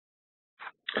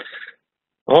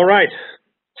All right,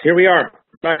 here we are,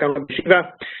 back on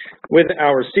Shiva with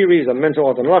our series on mental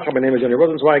health and halacha. My name is Yoni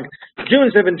Rosenzweig,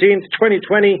 June 17th,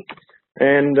 2020,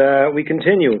 and we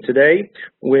continue today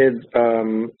with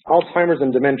Alzheimer's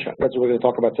and dementia. That's what we're going to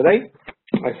talk about today.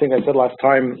 I think I said last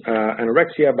time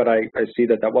anorexia, but I see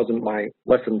that wasn't my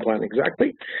lesson plan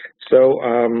exactly. So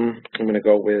I'm going to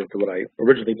go with what I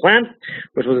originally planned,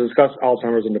 which was to discuss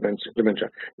Alzheimer's and dementia.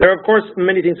 There are, of course,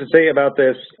 many things to say about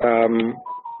this,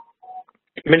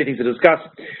 many things to discuss.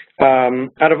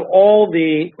 Out of all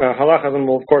the halachas, and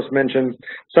we'll, of course, mention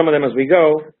some of them as we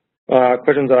go,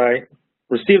 questions that I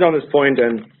received on this point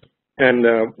and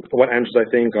what answers I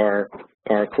think are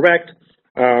correct.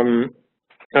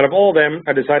 Out of all of them,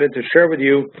 I decided to share with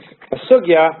you a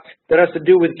sugya that has to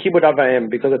do with kibud av va'em,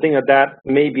 because I think that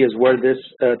maybe is where this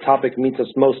topic meets us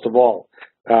most of all.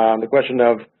 The question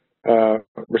of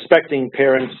respecting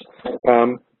parents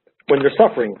when they're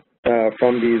suffering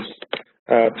from these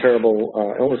terrible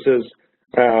illnesses.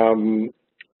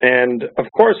 And of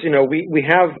course, you know, we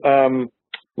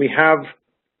have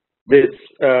this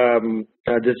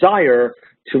desire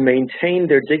to maintain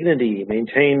their dignity,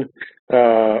 maintain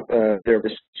their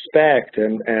respect,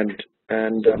 and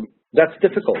that's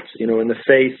difficult, you know, in the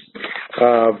face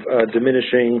of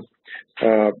diminishing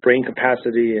brain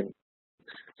capacity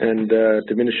and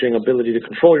diminishing ability to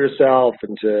control yourself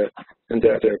and to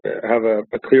have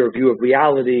a clear view of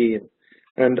reality,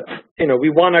 and you know, we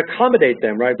want to accommodate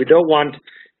them, right? We don't want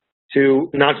to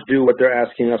not do what they're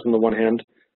asking us on the one hand.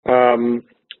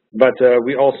 But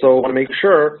we also want to make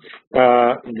sure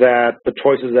that the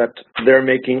choices that they're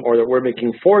making or that we're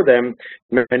making for them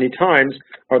many times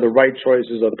are the right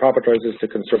choices or the proper choices to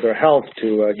conserve their health,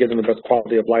 to give them the best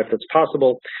quality of life that's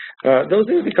possible. Those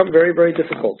things become very, very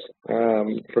difficult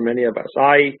for many of us.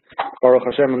 I, Baruch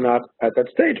Hashem, am not at that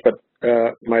stage, but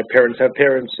my parents have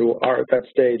parents who are at that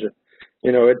stage.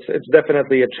 You know, it's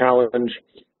definitely a challenge.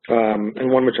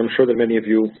 And one which I'm sure that many of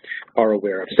you are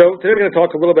aware of. So today we're going to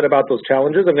talk a little bit about those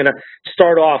challenges. I'm going to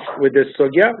start off with this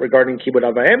sugya regarding kibud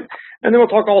av va'em, and then we'll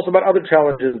talk also about other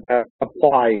challenges that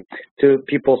apply to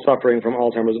people suffering from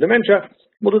Alzheimer's and dementia.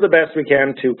 We'll do the best we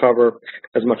can to cover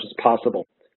as much as possible.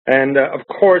 And of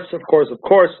course,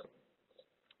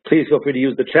 please feel free to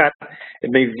use the chat. It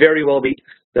may very well be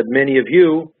that many of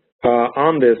you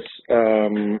on this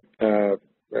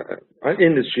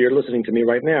in this year, listening to me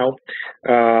right now,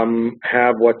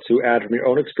 have what to add from your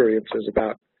own experiences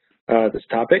about this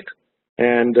topic,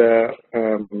 and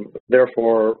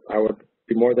therefore I would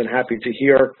be more than happy to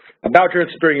hear about your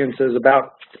experiences,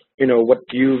 about, you know, what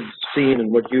you've seen and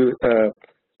what you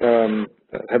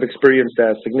have experienced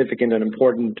as significant and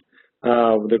important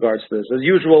with regards to this. As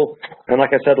usual, and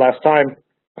like I said last time,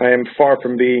 I am far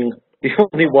from being the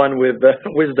only one with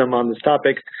wisdom on this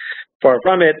topic, far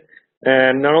from it.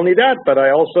 And not only that, but I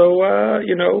also,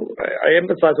 you know, I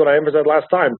emphasize what I emphasized last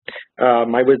time.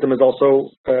 My wisdom is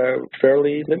also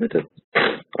fairly limited.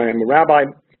 I am a rabbi,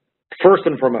 first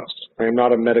and foremost. I am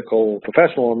not a medical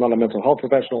professional. I'm not a mental health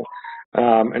professional.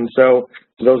 And so,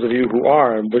 for those of you who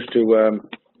are and wish to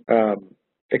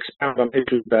expound on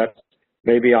issues that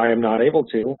maybe I am not able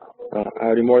to, I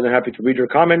would be more than happy to read your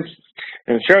comments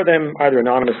and share them either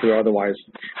anonymously or otherwise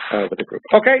with the group.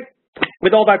 Okay.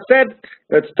 With all that said,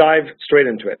 let's dive straight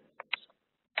into it.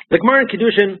 The Gemara in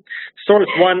Kiddushin, source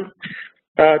 1,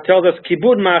 tells us,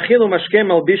 Kibud ma'achil u'mashke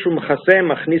malbish u'mchaseh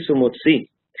machnis u'motzi,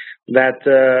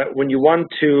 that when you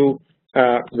want to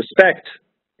respect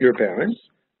your parents,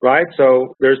 right?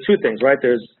 So there's two things, right?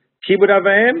 There's kibud av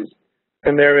va'em,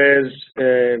 and there is,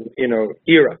 you know,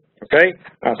 ira. Okay.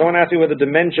 Someone asked me whether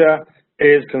dementia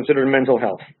is considered mental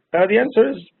health. The answer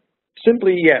is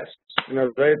simply yes. You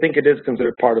know, I think it is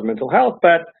considered part of mental health,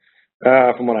 but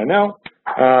from what I know,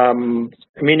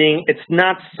 meaning it's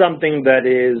not something that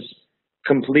is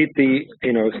completely,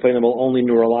 you know, explainable only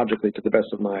neurologically to the best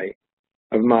of my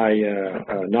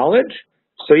knowledge.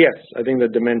 So yes, I think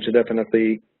that dementia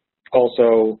definitely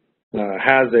also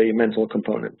has a mental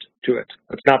component to it.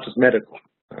 It's not just medical,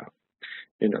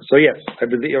 you know. So yes, I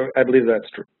believe that's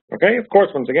true. Okay, of course,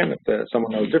 once again, if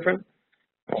someone knows different,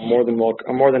 I'm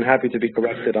more than happy to be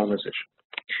corrected on this issue.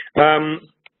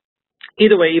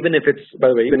 Either way, even if it's, by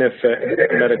the way, even if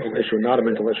it's a medical issue, not a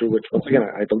mental issue, which once again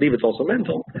I believe it's also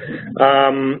mental,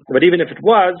 but even if it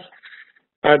was,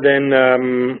 then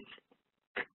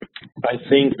I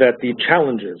think that the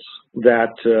challenges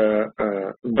that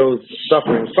those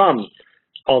suffering from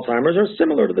Alzheimer's are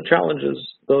similar to the challenges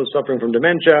those suffering from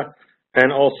dementia,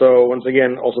 and also, once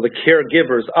again, also the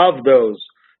caregivers of those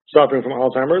suffering from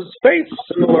Alzheimer's face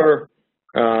similar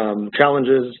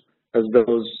challenges as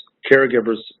those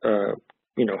caregivers,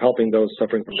 you know, helping those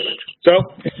suffering from dementia.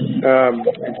 So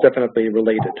it's definitely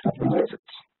related.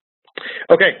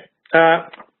 Okay.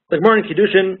 The Gemara in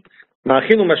Kiddushin,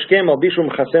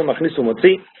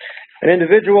 an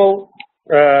individual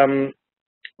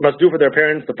must do for their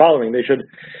parents the following. They should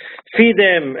feed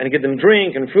them and give them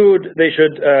drink and food. They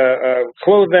should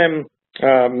clothe them,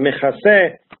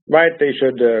 mechaseh, right? They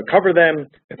should cover them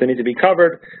if they need to be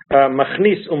covered.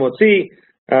 Machnis umotzi,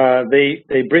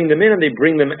 they bring them in and they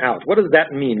bring them out. What does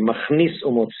that mean? Machnis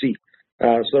umotzi.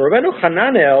 So Rabbeinu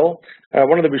Hananel,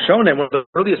 one of the Rishonim, one of the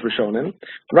earliest Rishonim,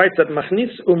 writes that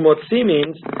Machnis umotzi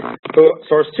means,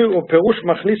 source 2, Perush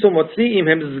Machnis umotzi im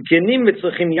hem zgenim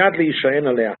v'tzrichim yad le'yishaen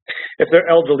alea. If they're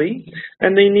elderly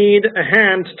and they need a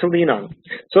hand to lean on.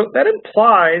 So that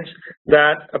implies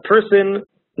that a person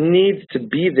needs to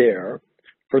be there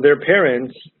for their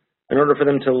parents in order for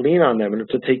them to lean on them and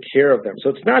to take care of them. So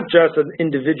it's not just an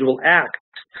individual act,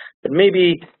 but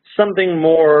maybe something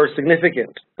more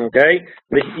significant, okay?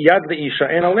 The yad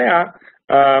le'ishaen alea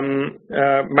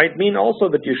might mean also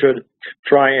that you should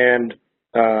try and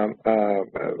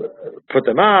put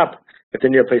them up, if they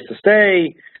need a place to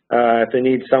stay, if they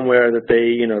need somewhere that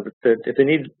they, if they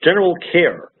need general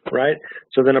care, right?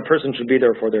 So then a person should be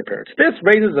there for their parents. This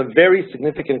raises a very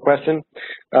significant question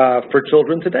for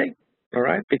children today, all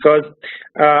right? Because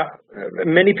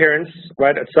many parents,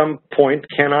 right, at some point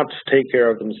cannot take care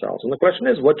of themselves. And the question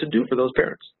is what to do for those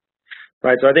parents,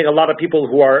 right? So I think a lot of people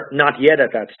who are not yet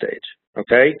at that stage,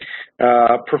 okay,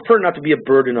 prefer not to be a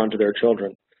burden onto their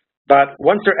children. But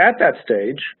once they're at that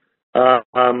stage,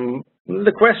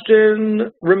 the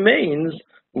question remains,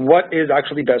 what is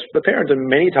actually best for the parent? And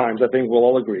many times I think we'll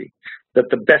all agree that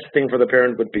the best thing for the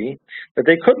parent would be that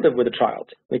they could live with a child.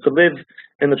 They could live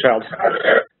in the child's house,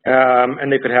 and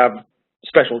they could have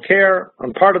special care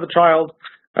on part of the child,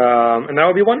 and that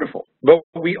would be wonderful. But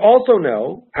we also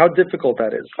know how difficult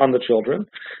that is on the children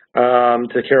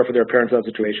to care for their parents in that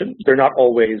situation. They're not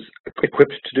always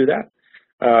equipped to do that,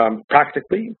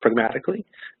 practically, pragmatically,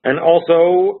 and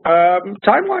also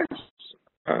time-wise.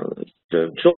 The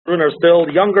children are still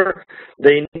younger.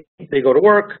 They go to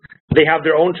work. They have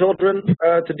their own children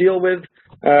to deal with.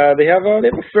 They have a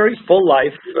very full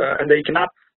life, and they cannot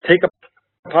take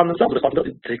upon themselves the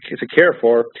responsibility to care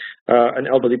for an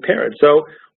elderly parent. So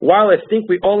while I think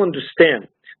we all understand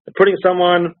that putting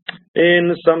someone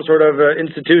in some sort of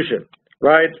institution,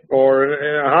 right, or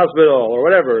in a hospital or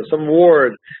whatever, some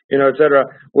ward, etc.,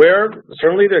 where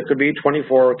certainly there could be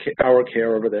 24-hour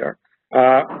care over there.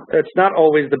 It's not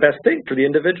always the best thing for the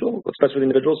individual, especially the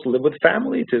individuals to live with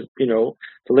family, to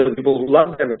live with people who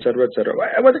love them, et cetera, et cetera.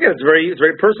 Once again, it's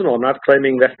very personal. I'm not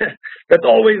claiming that that's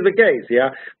always the case, yeah.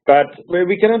 But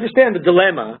we can understand the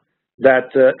dilemma that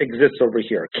exists over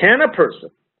here. Can a person,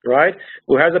 right,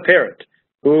 who has a parent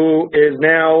who is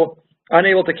now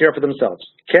unable to care for themselves,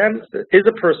 is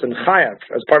a person chayav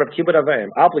as part of kibbud avayim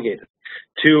obligated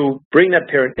to bring that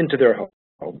parent into their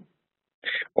home?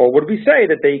 Or would we say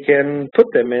that they can put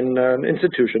them in an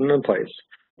institution, in a place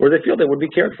where they feel they would be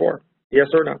cared for? Yes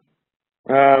or no?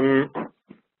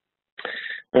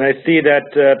 And I see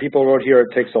that people wrote here,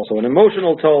 it takes also an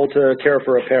emotional toll to care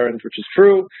for a parent, which is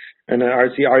true. And I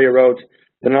see Arya wrote,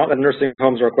 they're not that nursing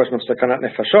homes are a question of sakanat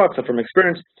nefashot, so from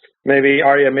experience. Maybe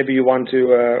Arya, maybe you want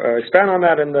to expand on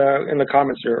that in the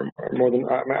comments. You're more than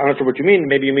I'm not sure what you mean.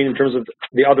 Maybe you mean in terms of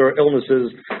the other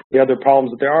illnesses, the other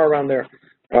problems that there are around there.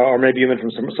 Or maybe you meant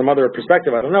from some other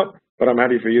perspective, I don't know, but I'm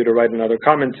happy for you to write another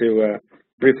comment to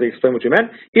briefly explain what you meant.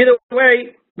 Either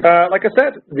way, like I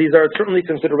said, these are certainly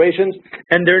considerations,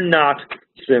 and they're not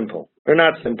simple. They're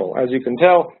not simple. As you can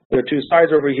tell, there are two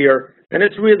sides over here, and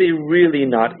it's really, really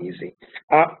not easy.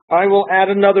 I will add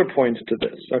another point to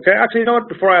this, okay? Actually, you know what?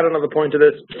 Before I add another point to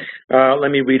this, let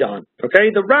me read on,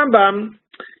 okay? The Rambam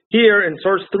here in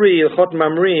source 3, Ilchot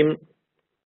Mamrim,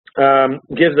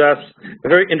 gives us a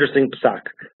very interesting psak.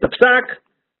 The psak,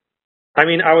 I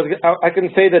mean, I can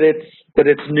say that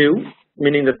it's new,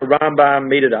 meaning that the Rambam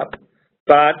made it up,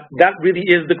 but that really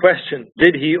is the question: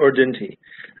 did he or didn't he?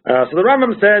 So the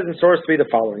Rambam says in source 3 the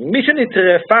following: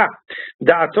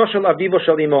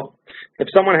 if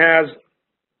someone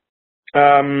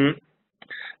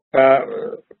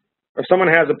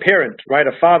has a parent, right,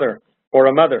 a father or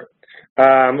a mother,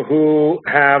 who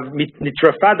have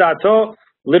nitrafa da'ato,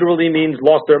 literally means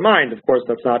lost their mind. Of course,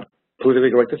 that's not politically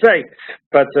correct to say,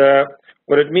 but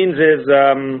what it means is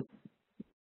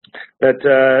that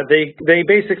they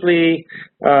basically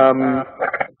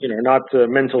not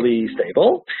mentally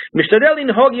stable.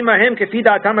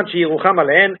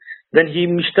 Then he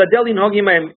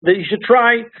that you should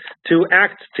try to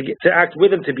act with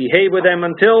them, to behave with them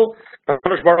until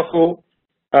Baruch Hu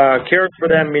cares for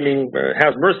them, meaning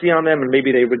has mercy on them, and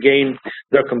maybe they regain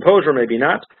their composure, maybe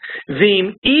not. But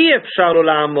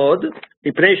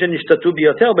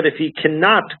if he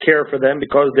cannot care for them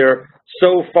because they're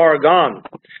so far gone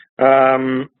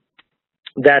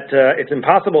that it's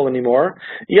impossible anymore,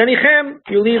 yanichem,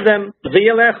 you leave them,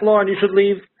 v'yelech lo, and you should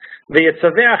leave,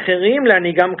 v'yetzaveh acherim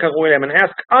le'anigam karu elem, and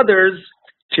ask others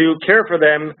to care for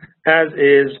them as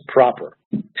is proper.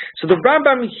 So the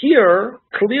Rambam here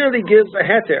clearly gives a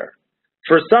heter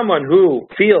for someone who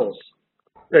feels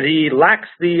that he lacks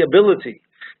the ability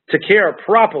to care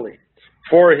properly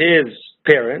for his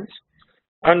parents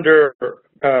under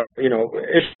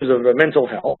issues of mental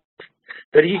health,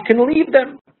 that he can leave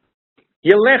them.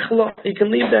 Yelechlo, he can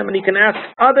leave them and he can ask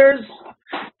others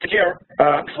to care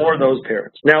for those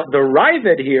parents. Now the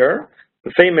Ravid here,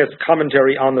 the famous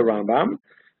commentary on the Rambam,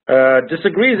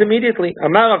 disagrees immediately.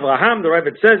 Amar Avraham, the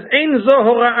Ravid says, Ein zo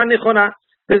hora'ah nechona.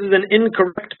 This is an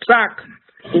incorrect psak.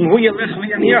 If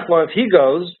he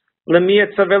goes,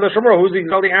 who's he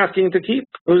really asking to keep?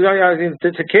 Who's he asking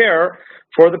to care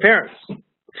for the parents?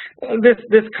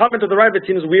 This comment of the Ravid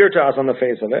seems weird to us on the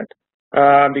face of it,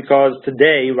 because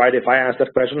today, right, if I ask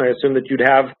that question, I assume that you'd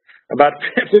have about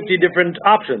 50 different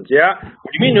options. Yeah?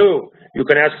 What do you mean who? You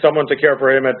can ask someone to care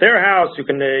for him at their house. You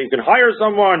can hire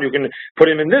someone. You can put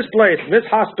him in this place, in this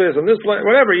hospice, in this place,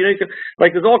 whatever. You can,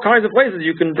 there's all kinds of places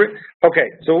you can bring.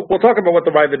 Okay, so we'll talk about what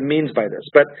the Ravid means by this.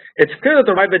 But it's clear that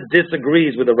the Ravid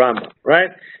disagrees with the Rambam, right?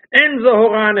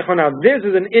 Now, this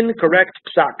is an incorrect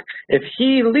psak. If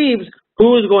he leaves,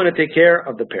 who's going to take care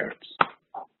of the parents?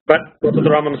 But that's what the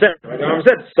Rambam said. The Rambam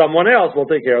said someone else will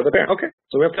take care of the parent. Okay,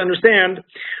 so we have to understand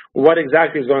what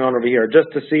exactly is going on over here. Just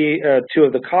to see two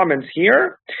of the comments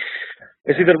here.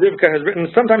 You see that Rivka has written,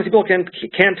 sometimes people can't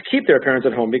keep their parents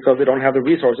at home because they don't have the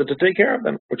resources to take care of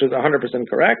them, which is 100%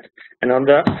 correct. And on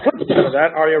the flip side of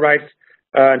that, Arya writes,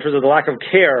 in terms of the lack of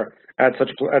care at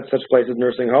such places,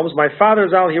 nursing homes, my father,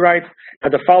 Zal, he writes,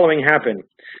 had the following happen.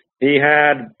 He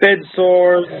had bed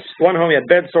sores. One home he had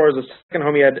bed sores. The second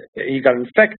home he got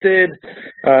infected.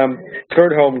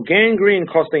 Third home gangrene,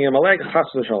 costing him a leg. Chas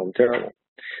v'shalom, terrible.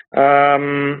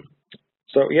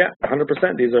 So yeah,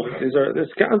 100%.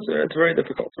 It's very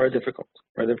difficult.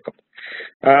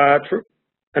 True.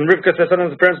 And Rivka says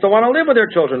sometimes the parents don't want to live with their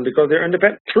children because they're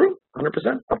independent. True,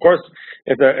 100%. Of course,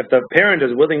 if the parent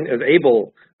is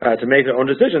able to make their own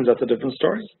decisions, that's a different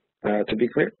story. To be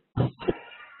clear.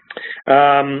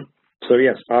 So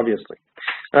yes, obviously.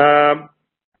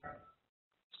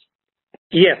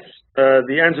 Yes,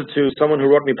 the answer to someone who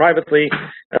wrote me privately,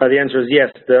 the answer is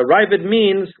yes. The Ravid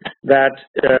means that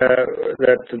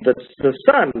the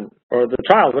son or the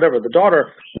child, whatever, the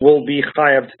daughter, will be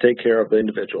chayav to take care of the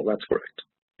individual. That's correct.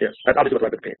 Yes, that's obviously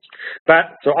what Ravid means.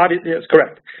 But so obviously, yes,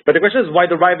 correct. But the question is why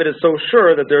the Ravid is so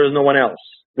sure that there is no one else.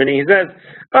 Meaning he says,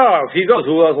 oh, if he goes,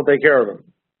 who else will take care of him?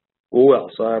 Who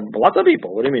else? Lots of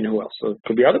people. What do you mean, who else? So it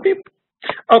could be other people.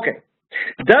 Okay.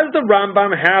 Does the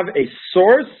Rambam have a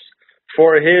source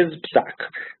for his psak?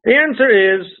 The answer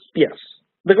is yes.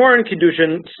 The Gemara in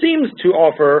Kiddushin seems to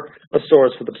offer a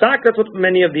source for the psak. That's what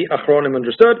many of the Achronim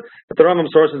understood, that the Rambam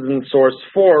source is the source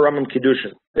for Rambam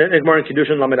Kiddushin. Gemara in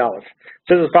Kiddushin Lamed Aleph. It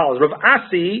says as follows, Rav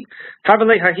Asi had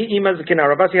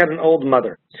an old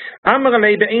mother. She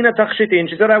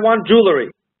said, I want jewelry.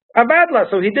 Abadla,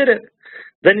 so he did it.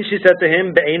 Then she said to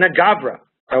him, Be'ena Gavra,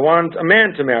 I want a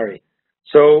man to marry.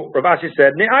 So Rav Asi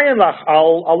said, Ne'ayin lach,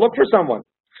 I'll look for someone.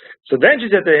 So then she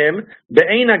said to him,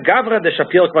 Be'ena Gavra de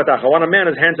Shapil Kvatach, I want a man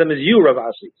as handsome as you, Rav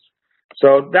Asi.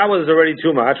 So that was already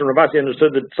too much, and Rav Asi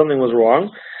understood that something was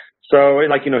wrong. So,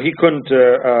 he couldn't,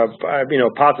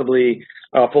 possibly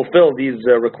fulfill these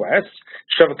requests.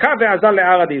 So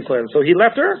he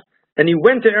left her, and he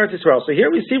went to Eretz Yisrael. So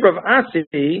here we see Rav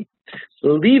Asi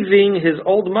leaving his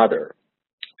old mother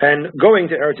and going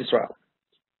to Eretz Yisrael.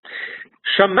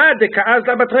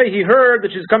 He heard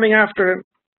that she's coming after him.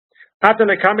 He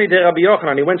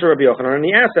went to Rabbi Yochanan and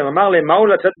he asked him,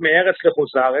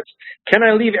 can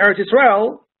I leave Eretz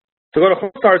Yisrael to go to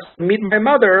Chutz to meet my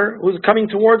mother who's coming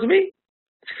towards me?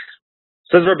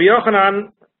 Says Rabbi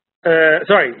Yochanan,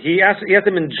 he asked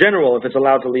him in general if it's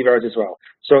allowed to leave Eretz Yisrael.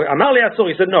 So Amar li Atzur,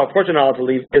 he said, no, of course you're not allowed to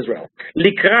leave Israel.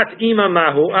 Likrat ima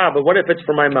mahu, but what if it's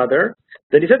for my mother?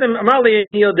 Then he said to him, Amar li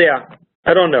yodea,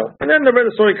 I don't know. And then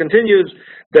the story continues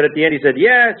that at the end he said,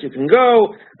 yes, you can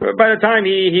go. By the time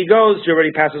he goes, she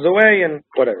already passes away and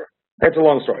whatever. That's a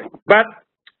long story. But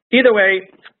either way,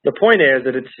 the point is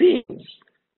that it seems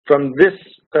from this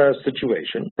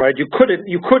situation, right, you could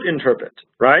interpret,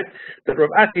 right, that Rav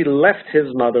Asi left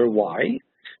his mother. Why?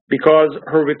 Because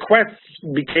her requests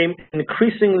became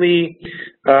increasingly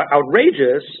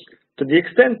outrageous to the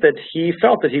extent that he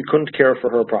felt that he couldn't care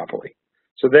for her properly.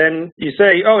 So then you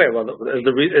say, okay, well, is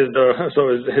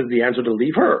the answer to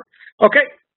leave her? Okay,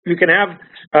 you can have,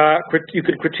 you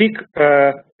could critique,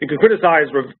 you could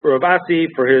criticize Rav Asi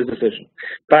for his decision.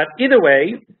 But either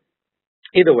way,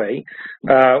 the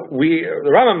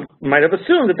Rambam might have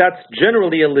assumed that that's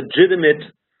generally a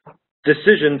legitimate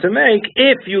decision to make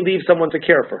if you leave someone to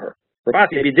care for her. Rav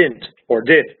Asi maybe didn't, or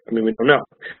did. I mean, we don't know.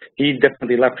 He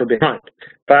definitely left her behind.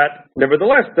 But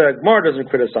nevertheless, the Gemara doesn't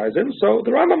criticize him, so the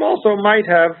Rambam also might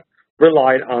have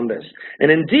relied on this.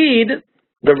 And indeed,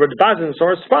 the Radbaz in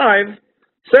source 5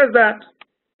 says that.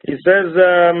 He says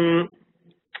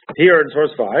here in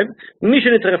source 5, this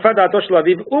is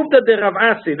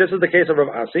the case of Rav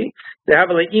Asi. They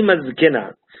have a le'ima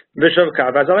zkina. I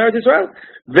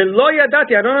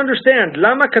don't understand.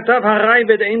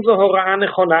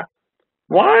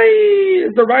 Why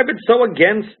is the Ravid so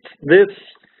against this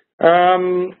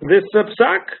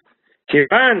psak?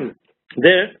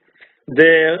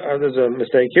 There's a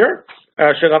mistake here.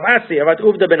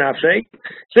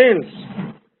 Since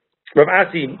Rav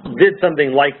Asi did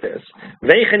something like this,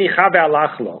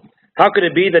 how could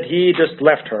it be that he just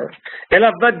left her?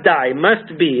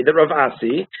 Must be that Rav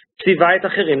Asi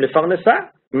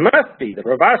must be that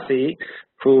Rav Asi,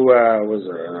 who was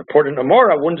an important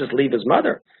Amora, wouldn't just leave his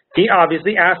mother. He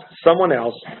obviously asked someone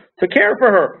else to care for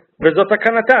her. That's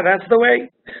the way.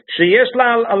 See,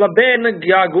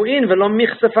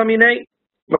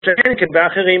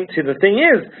 the thing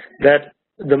is that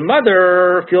the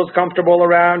mother feels comfortable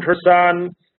around her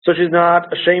son, so she's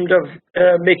not ashamed of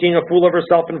making a fool of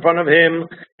herself in front of him,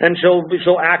 and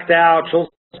she'll act out, she'll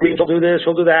scream, she'll do this,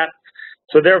 she'll do that.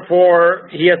 So therefore,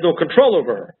 he has no control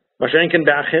over her.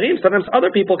 Sometimes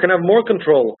other people can have more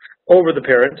control over the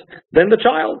parent than the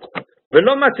child. He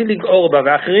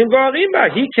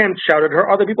can't shout at her,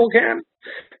 other people can.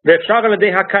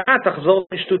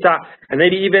 And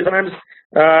maybe even sometimes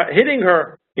hitting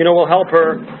her, will help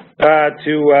her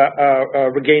to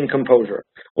regain composure.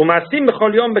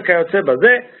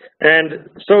 And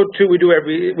so too we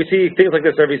see things like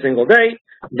this every single day.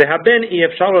 The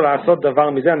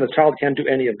child can't do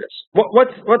any of this.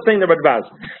 What's saying the Radbaz?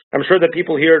 I'm sure that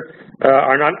people here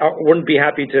wouldn't be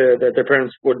happy that their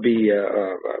parents would be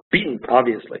beaten.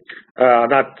 Obviously, I'm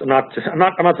not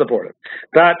supportive.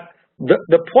 But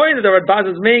the point that the Radbaz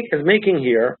is making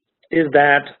here is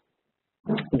that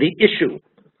the issue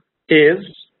is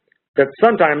that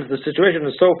sometimes the situation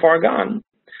is so far gone,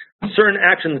 certain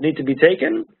actions need to be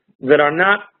taken that are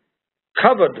not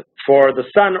covered for the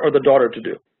son or the daughter to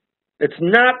do. It's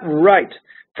not right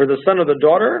for the son or the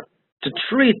daughter to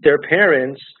treat their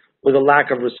parents with a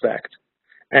lack of respect.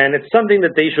 And it's something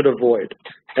that they should avoid.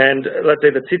 And let's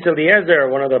say that Tzitz Eliezer,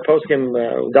 one of the poskim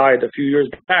who died a few years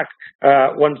back,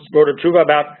 once wrote a tshuva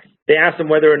about, they asked him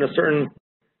whether in a certain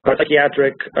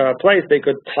psychiatric place they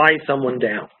could tie someone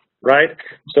down, right?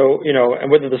 So,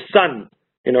 and whether the son,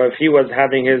 if he was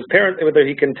having his parent, whether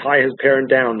he can tie his parent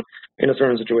down in a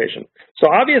certain situation. So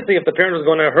obviously, if the parent is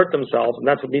going to hurt themselves, and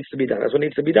that's what needs to be done, that's what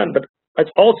needs to be done. But it's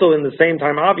also in the same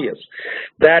time obvious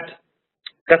that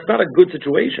that's not a good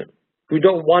situation. We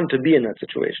don't want to be in that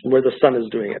situation where the son is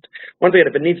doing it. Once again,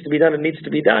 if it needs to be done, it needs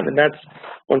to be done. And that's,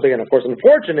 once again, of course,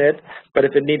 unfortunate, but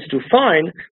if it needs to,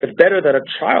 fine, but better that a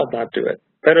child not do it.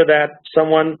 Better that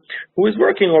someone who is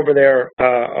working over there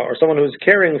or someone who's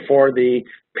caring for the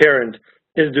parent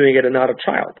is doing it and not a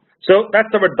child. So that's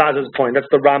the Radbaz's point. That's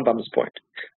the Rambam's point,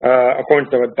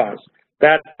 according to the Radbaz.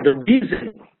 That the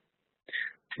reason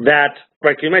that,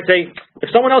 right, you might say, if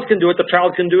someone else can do it, the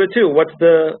child can do it too. What's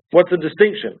the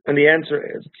distinction? And the answer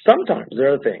is, sometimes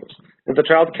there are things that the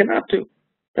child cannot do,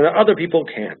 and that other people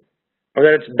can. Or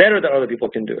that it's better that other people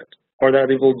can do it, or that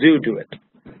people do it.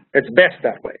 It's best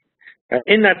that way.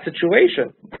 In that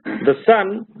situation, the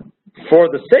son, for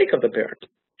the sake of the parent,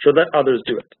 should let others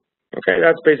do it. Okay,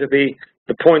 that's basically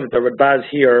the point that the Radbaz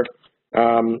here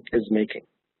is making.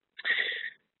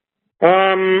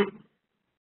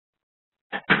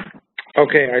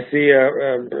 Okay, I see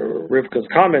Rivka's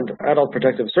comment, Adult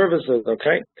Protective Services,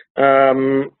 okay.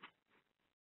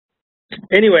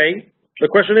 Anyway, the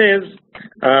question is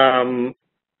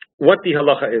what the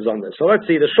halacha is on this. So let's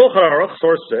see, the Shulchan Aruch,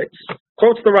 source 6,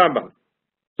 quotes the Rambam,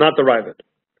 not the Ravid.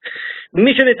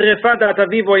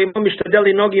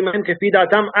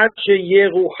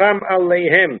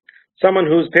 Someone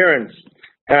whose parents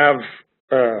have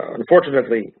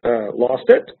unfortunately lost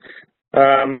it,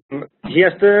 he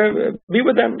has to be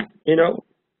with them,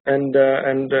 and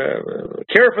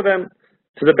care for them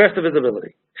to the best of his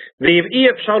ability. If he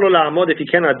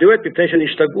cannot do it because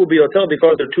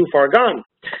they're too far gone,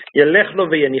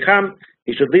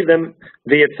 He should leave them.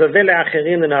 And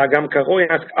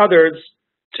ask others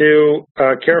to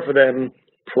care for them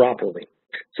properly.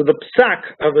 So the psak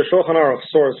of the Shulchan Aruch,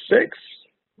 source 6,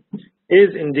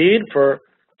 is indeed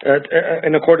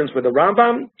in accordance with the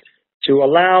Rambam, to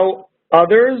allow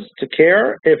others to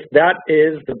care if that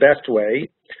is the best way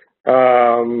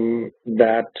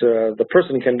that the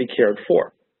person can be cared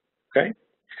for. Okay,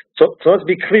 so let's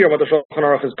be clear what the Shulchan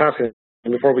Aruch is passing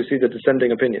before we see the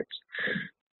dissenting opinions.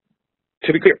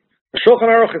 To be clear, the Shulchan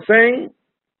Aruch is saying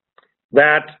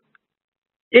that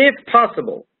if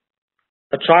possible,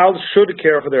 a child should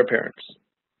care for their parents.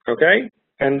 Okay,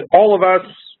 and all of us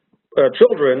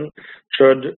children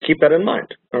should keep that in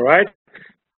mind. All right.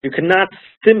 You cannot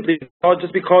simply,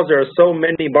 just because there are so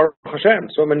many, Baruch Hashem,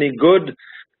 so many good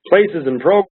places and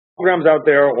programs out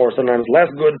there, or sometimes less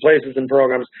good places and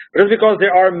programs, but just because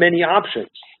there are many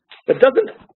options, that doesn't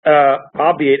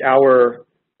obviate our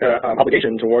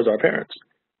obligation towards our parents.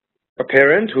 A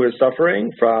parent who is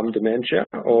suffering from dementia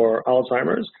or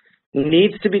Alzheimer's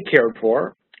needs to be cared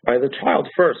for by the child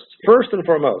first and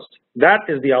foremost. That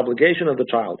is the obligation of the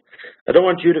child. I don't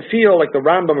want you to feel like the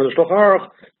Rambam or the Shulchan Aruch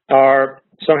are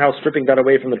somehow stripping that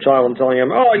away from the child and telling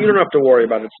him, oh, you don't have to worry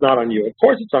about it. It's not on you. Of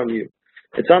course it's on you.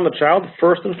 It's on the child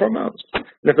first and foremost. And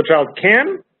if the child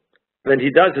can, then he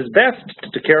does his best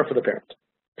to care for the parent.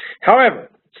 However,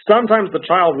 sometimes the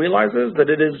child realizes that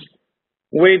it is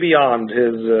way beyond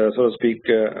his, so to speak,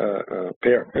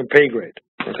 pay grade.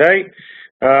 Okay?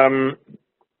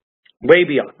 Way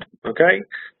beyond. Okay?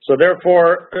 So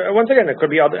therefore, once again, it could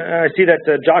be, I see that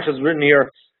Josh has written here,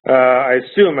 I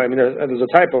assume, I mean, there's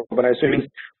a typo, but I assume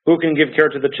who can give care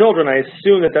to the children. I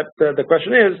assume that the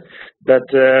question is that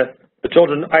the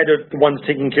children, either the ones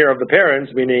taking care of the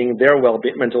parents, meaning their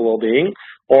mental well-being,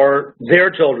 or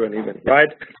their children even, right?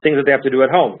 Things that they have to do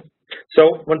at home.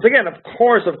 So once again, of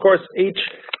course, each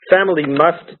family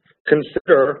must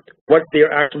consider what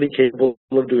they're actually capable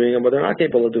of doing and what they're not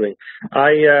capable of doing.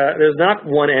 There's not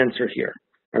one answer here.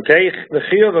 Okay, the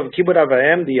chiyuv of kibud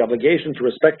avayim, the obligation to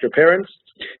respect your parents,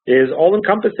 is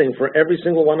all-encompassing for every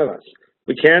single one of us.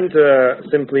 We can't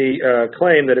simply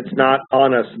claim that it's not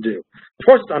on us to do. Of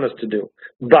course it's on us to do,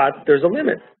 but there's a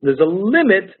limit. There's a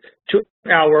limit to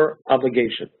our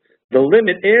obligation. The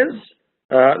limit is,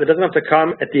 it doesn't have to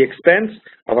come at the expense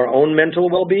of our own mental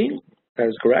well-being. That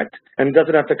is correct. And it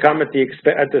doesn't have to come at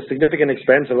the significant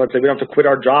expense of, let's say, we don't have to quit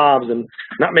our jobs and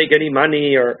not make any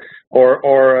money or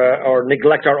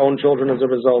neglect our own children as a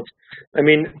result. I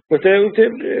mean, we have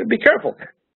to be careful.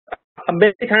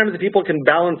 Many times the people can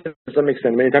balance it to some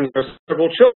extent. Many times there are several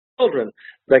children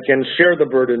that can share the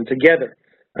burden together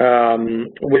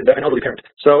with an elderly parent.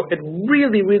 So it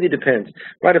really, really depends.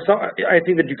 Right? I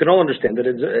think that you can all understand that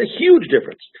it's a huge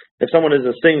difference if someone is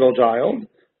a single child,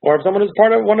 or if someone is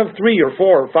part of one of 3 or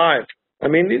 4 or 5. I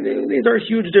mean, these are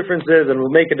huge differences and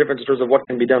will make a difference in terms of what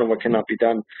can be done and what cannot be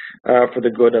done for the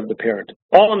good of the parent.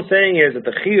 All I'm saying is that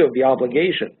the chiyuv, the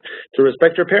obligation to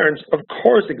respect your parents, of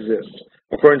course exists,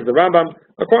 according to the Rambam,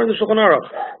 according to Shulchan Aruch.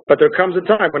 But there comes a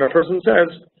time when a person says,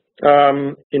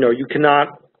 you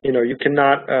cannot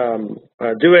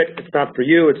do it. It's not for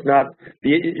you. It's not,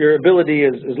 your ability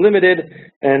is limited,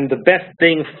 and the best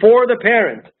thing for the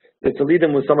parent is to leave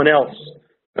them with someone else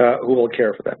who will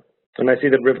care for them. And I see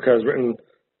that Rivka has written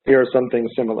here something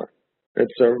similar.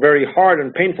 It's very hard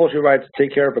and painful, she writes, to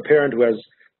take care of a parent who has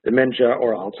dementia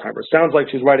or Alzheimer. Sounds like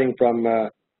she's writing from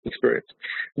experience.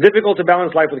 Difficult to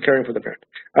balance life with caring for the parent.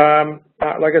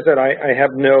 Like I said, I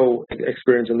have no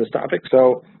experience in this topic,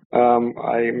 so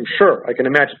I'm sure, I can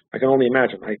imagine. I can only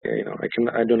imagine. I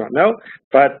do not know,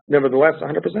 but nevertheless,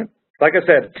 100%. Like I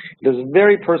said, it is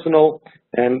very personal,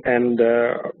 and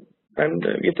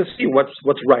you have to see what's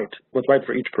right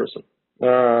for each person.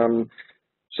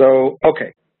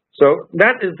 So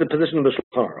that is the position of the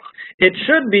Shulchan Aruch. It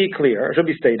should be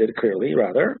stated clearly,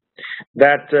 rather,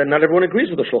 that not everyone agrees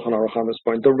with the Shulchan Aruch on this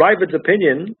point. The Ravid's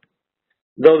opinion,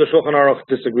 though the Shulchan Aruch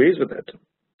disagrees with it,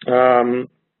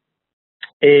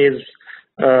 is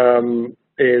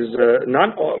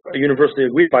not universally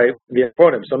agreed by the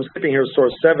opponents. So I'm skipping here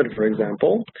source 7, for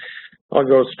example. I'll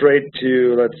go straight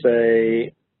to, let's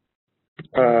say,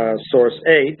 source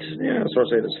 8. Yeah,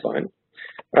 source 8 is fine.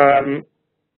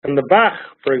 And the Bach,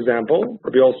 for example,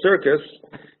 Rabbi Ol Sirkis,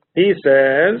 he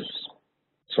says,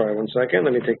 sorry, one second,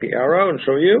 let me take the arrow and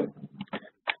show you.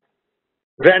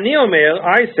 V'ani omer,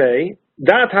 I say,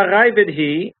 dat ha'Ravid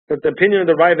hi, that the opinion of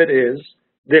the Ravid is,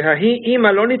 dehahi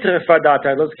ima lo nitrefa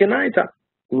data lo zkenaita.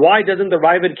 Why doesn't the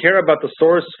Ravid care about the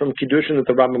source from Kiddushin that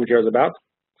the Rambam cares about?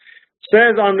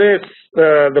 Says on this,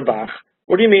 the Bach,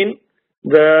 what do you mean?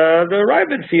 the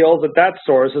Ravid feels that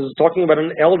source is talking about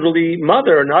an elderly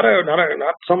mother, not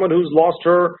someone who's lost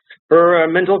her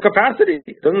mental capacity.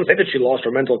 It doesn't say that she lost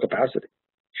her mental capacity.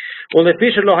 Well,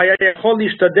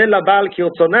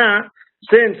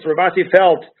 since Ravasi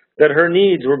felt that her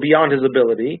needs were beyond his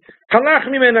ability, so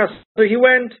he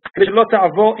went. He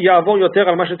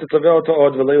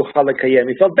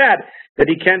felt bad that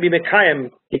he can't be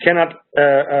mekayem, he cannot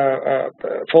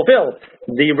fulfill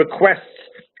the requests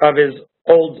of his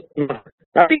old mother.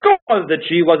 Not because that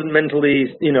she wasn't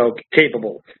mentally,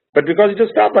 capable, but because he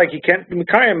just felt like he can't be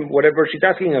mekayem whatever she's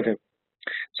asking of him.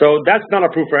 So that's not a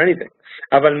proof for anything.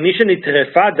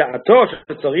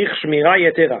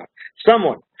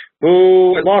 Someone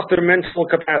who lost their mental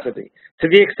capacity to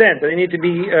the extent that they need to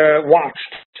be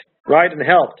watched, right, and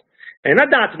helped. So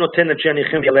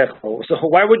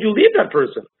why would you leave that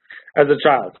person as a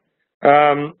child?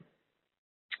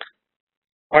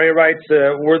 Arya writes,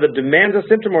 were the demands a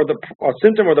symptom or the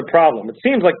problem? It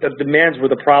seems like the demands were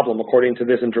the problem according to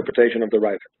this interpretation of the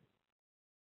writer.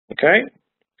 Okay?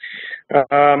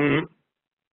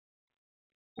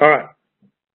 All right.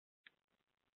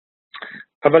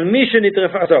 אבל מי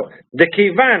שנטרפה,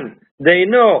 דכיוון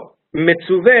דאינו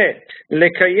מצווה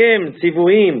לקיים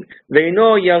ציוויים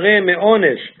ואינו ירא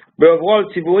מעונש בעוברו על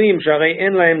ציוויים שהרי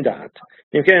אין להם דעת,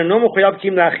 אם כן אינו מחויב כי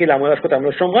אם להאכילם או להשקותם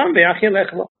לשומרם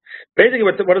ויאכילך לו. Basically,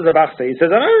 what does the Bach say? He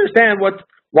says, I don't understand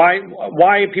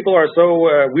why people are so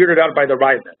weirded out by the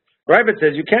Ravid. Ravid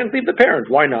says you can't leave the parent.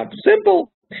 Why not?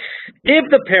 Simple. If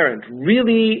the parent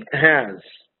really has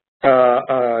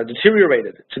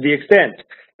deteriorated to the extent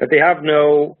that they have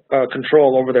no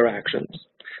control over their actions,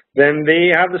 then they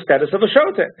have the status of a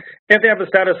shote. If they have the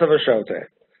status of a shote,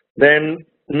 then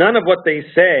none of what they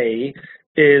say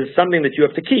is something that you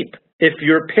have to keep. If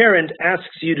your parent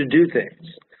asks you to do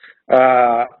things,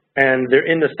 and they're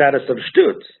in the status of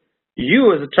shtut,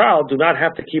 you as a child do not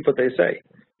have to keep what they say.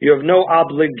 You have no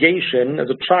obligation as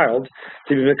a child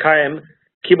to be mekayem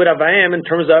kibbut avayim in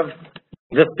terms of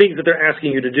the things that they're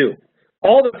asking you to do.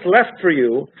 All that's left for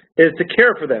you is to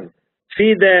care for them,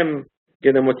 feed them,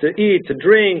 give them what to eat, to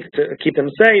drink, to keep them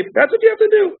safe. That's what you have to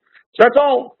do. So that's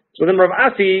all. So then Rav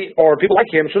Asi or people like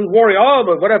him shouldn't worry,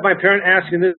 but what if my parent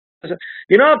asks you this?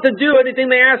 You don't have to do anything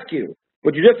they ask you.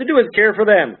 What you have to do is care for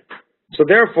them. So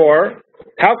therefore,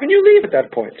 how can you leave at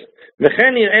that point? He says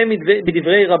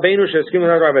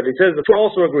the Torah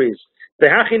also agrees.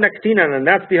 And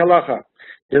that's the halacha.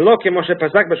 Unlike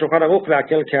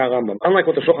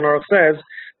what the Shulchan Aruch says,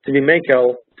 to be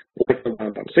mekel like the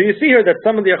Rambam. So you see here that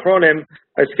some of the Achronim,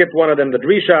 I skipped one of them, the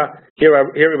Drisha,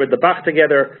 here with the Bach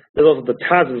together. There's also the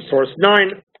Taz in source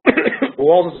 9, who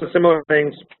also says similar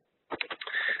things.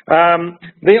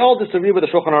 They all disagree with the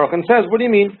Shulchan Aruch and says, what do you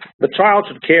mean? The child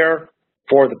should care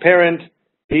for the parent.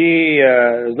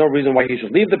 There's no reason why he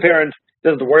should leave the parent. He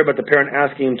doesn't have to worry about the parent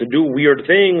asking him to do weird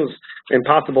things,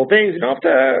 impossible things. You don't have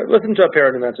to listen to a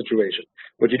parent in that situation.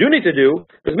 What you do need to do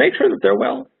is make sure that they're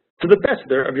well, to the best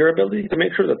of your ability to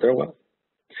make sure that they're well.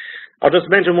 I'll just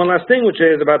mention one last thing, which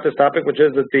is about this topic, which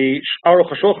is that the Aruch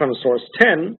HaShulchan source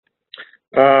 10,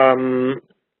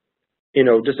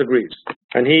 disagrees.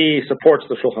 And he supports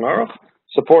the Shulchan Aruch,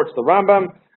 supports the Rambam,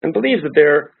 and believes that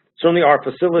there certainly are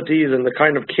facilities and the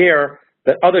kind of care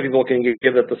that other people can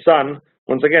give that the son,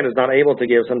 once again, is not able to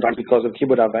give sometimes because of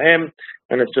kibbut avayim,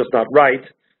 and it's just not right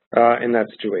in that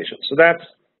situation. So that's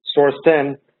source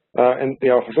 10 in the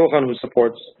Aruch HaShulchan, who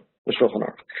supports the Shulchan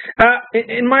Aruch.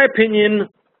 In my opinion,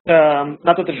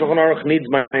 not that the Shulchan Aruch needs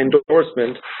my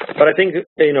endorsement, but I think,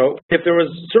 if there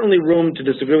was certainly room to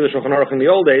disagree with the Shulchan Aruch in the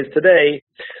old days, today,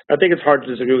 I think it's hard to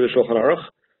disagree with the Shulchan Aruch,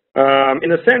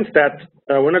 in the sense that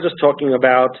we're not just talking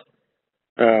about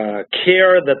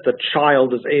care that the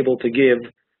child is able to give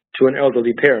to an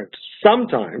elderly parent.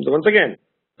 Sometimes, once again,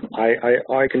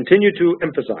 I continue to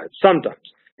emphasize,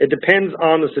 sometimes, it depends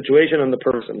on the situation and the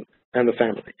person and the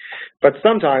family. But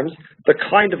sometimes the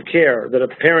kind of care that a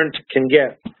parent can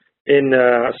get in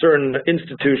a certain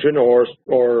institution or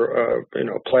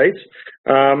place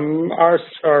are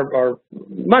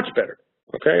much better,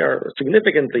 are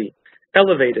significantly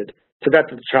elevated to that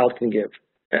the child can give.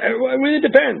 It really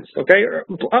depends.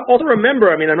 Also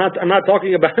remember, I'm not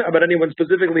talking about anyone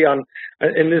specifically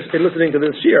in listening to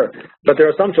this year, but there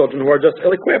are some children who are just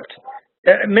ill-equipped,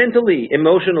 mentally,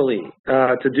 emotionally,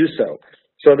 to do so.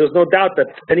 So there's no doubt that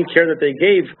any care that they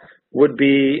gave would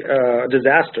be a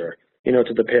disaster,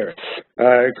 to the parent.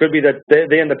 It could be that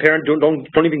they and the parent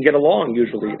don't even get along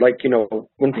usually. Like,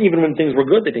 even when things were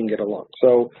good, they didn't get along.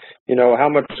 So, how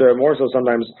much more so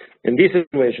sometimes in these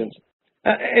situations.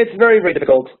 It's very, very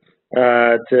difficult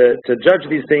to judge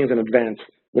these things in advance.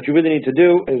 What you really need to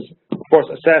do is course,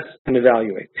 assess and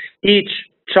evaluate. Each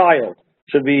child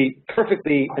should be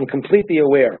perfectly and completely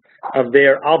aware of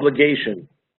their obligation,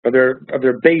 of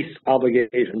their base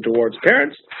obligation towards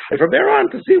parents, and from there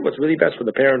on to see what's really best for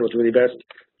the parent, what's really best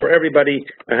for everybody,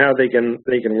 and how they can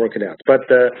work it out. But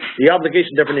the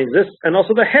obligation definitely exists, and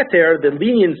also the heter, the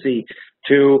leniency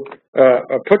to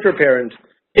put your parent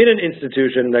in an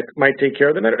institution that might take care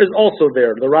of the matter, is also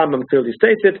there. The Rambam clearly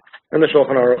states it, and the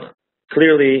Shulchan Aruch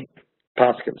clearly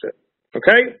paskins it.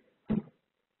 Okay?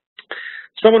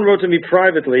 Someone wrote to me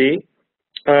privately,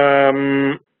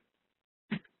 can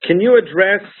you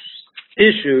address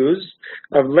issues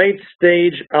of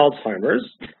late-stage Alzheimer's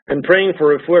and praying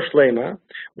for refuah shlema,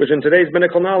 which in today's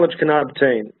medical knowledge cannot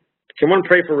obtain? Can one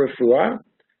pray for refuah?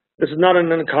 This is not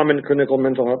an uncommon clinical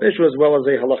mental health issue as well as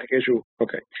a halachic issue.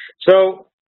 Okay, so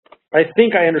I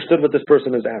think I understood what this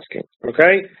person is asking.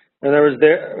 Okay, and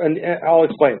I'll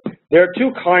explain. There are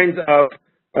two kinds of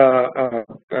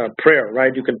prayer,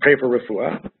 right? You can pray for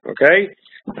refuah, okay,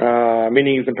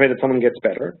 meaning you can pray that someone gets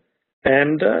better,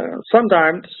 and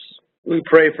sometimes we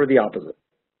pray for the opposite.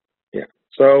 Yeah.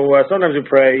 So sometimes we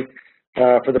pray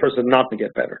for the person not to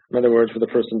get better. In other words, for the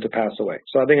person to pass away.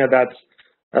 So I think that's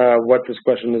what this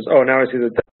question is. Oh, now I see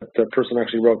that the person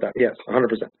actually wrote that. Yes,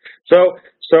 100%.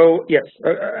 So yes,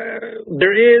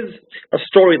 there is a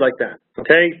story like that.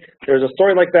 Okay, there's a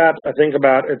story like that. I think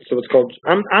about it. So it's called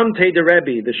Ante de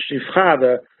Rebbe, the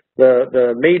shifcha,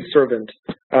 the maidservant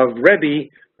of Rebbe,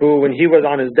 who, when he was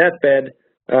on his deathbed,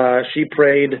 she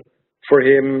prayed for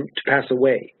him to pass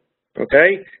away.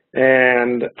 Okay,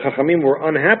 and Chachamim were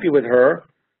unhappy with her,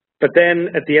 but then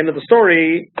at the end of the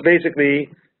story, basically,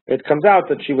 it comes out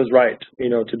that she was right,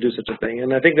 to do such a thing.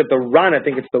 And I think that the Ran,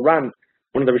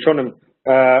 one of the Rishonim,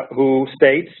 who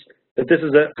states that this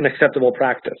is an acceptable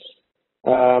practice,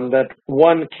 that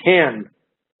one can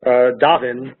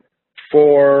daven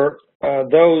for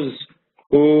those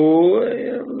who,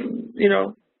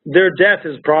 their death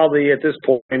is probably at this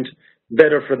point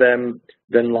better for them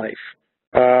than life.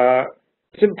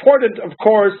 It's important, of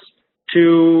course,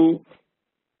 to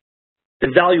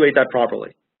evaluate that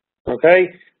properly. Okay,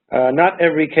 not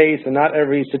every case and not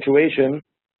every situation.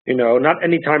 Not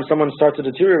any time someone starts to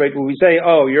deteriorate will we say,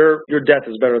 "Oh, your death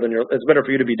is better than it's better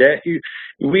for you to be dead."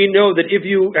 We know that if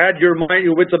you had your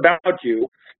wits about you,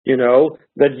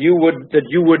 that you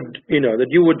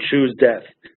would choose death.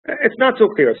 It's not so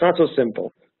clear. It's not so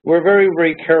simple. We're very,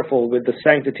 very careful with the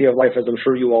sanctity of life, as I'm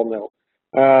sure you all know.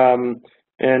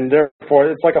 And therefore,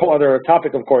 it's like a whole other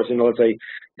topic, of course. Let's say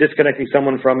disconnecting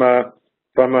someone from a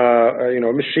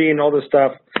machine, all this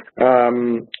stuff.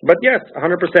 But yes,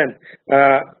 100%.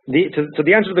 So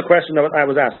the answer to the question that I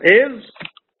was asked is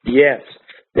yes.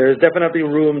 There is definitely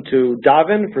room to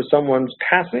daven for someone's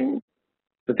passing,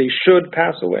 that they should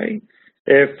pass away.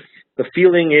 If the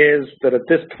feeling is that at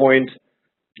this point,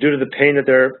 due to the pain that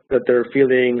they're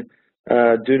feeling,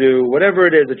 due to whatever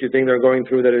it is that you think they're going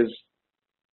through that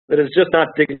is just not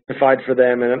dignified for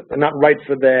them and not right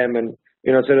for them, and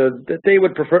so that they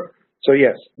would prefer. So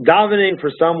yes, davening for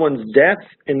someone's death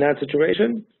in that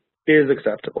situation is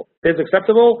acceptable. Is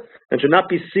acceptable and should not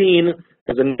be seen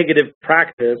as a negative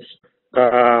practice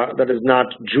that is not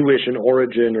Jewish in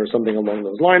origin or something along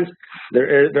those lines.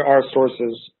 There are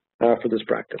sources for this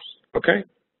practice. Okay.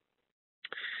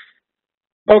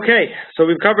 Okay, so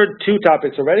we've covered two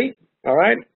topics already. All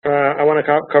right, I want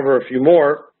to cover a few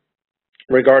more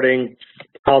regarding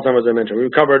Alzheimer's dementia.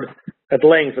 We've covered at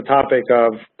length the topic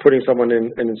of putting someone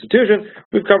in an institution.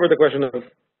 We've covered the question of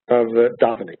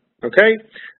davening. Okay,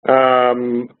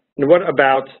 what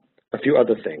about a few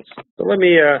other things? So let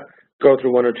me go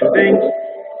through one or two things,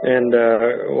 and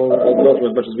we'll go through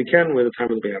as much as we can with the time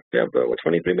that we have. We have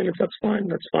 23 minutes. That's fine.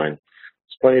 That's fine.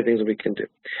 There's plenty of things that we can do.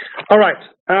 All right,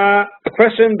 a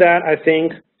question that I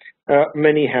think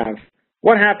many have.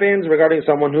 What happens regarding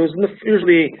someone who's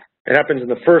usually it happens in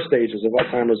the first stages of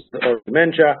Alzheimer's or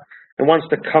dementia and wants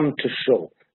to come to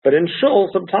shul. But in shul,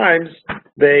 sometimes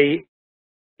they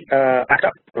act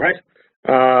up, right?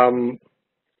 I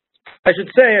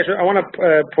want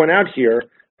to point out here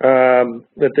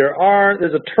that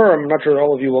there's a term, I'm not sure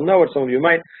all of you will know it, some of you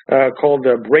might, called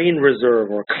the brain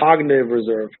reserve or cognitive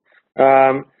reserve.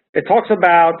 It talks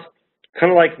about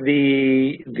kind of like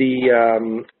the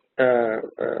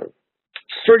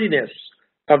sturdiness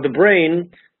of the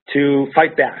brain to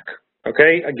fight back,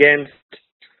 okay, against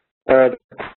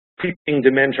creeping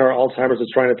dementia or Alzheimer's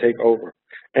that's trying to take over.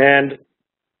 And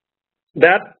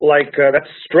that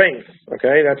strength,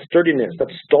 okay, that sturdiness, that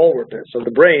stalwartness of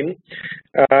the brain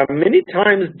many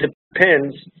times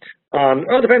depends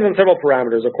it depends on several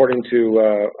parameters according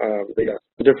to the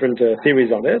different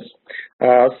theories on this.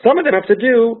 Some of them have to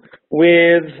do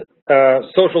with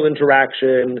social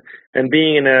interaction and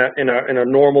being in a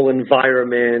normal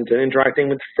environment and interacting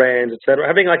with friends, etc.,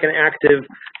 having like an active,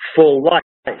 full life.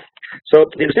 So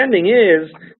the understanding is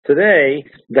today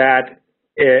that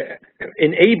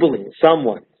enabling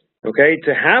someone, okay,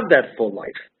 to have that full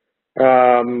life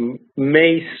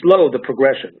may slow the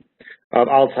progression of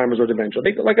Alzheimer's or dementia.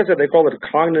 Like I said, they call it a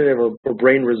cognitive or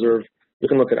brain reserve. You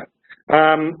can look it up.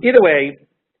 Either way,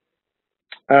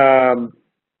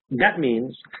 that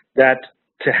means that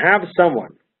to have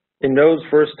someone in those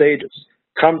first stages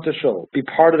come to shul, be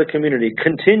part of the community,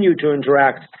 continue to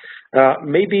interact,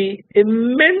 may be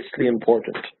immensely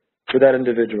important for that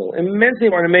individual. Immensely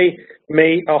important.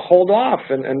 May hold off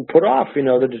and put off,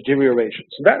 the deterioration.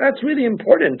 So that's really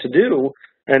important to do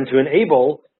and to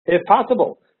enable if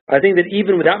possible. I think that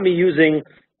even without me using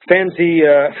fancy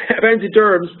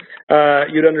terms,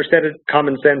 you'd understand it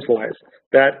common sense-wise,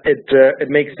 that it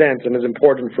makes sense and is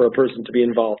important for a person to be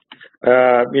involved,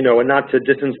 and not to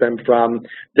distance them from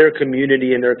their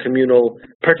community and their communal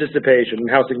participation and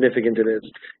how significant it is,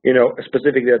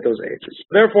 specifically at those ages.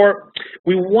 Therefore,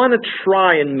 we want to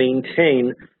try and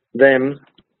maintain them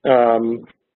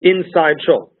inside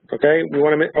shul, okay? We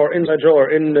want to, or inside shul, or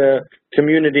in the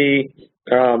community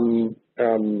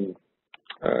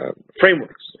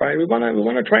frameworks, right? We want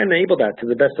to try and enable that to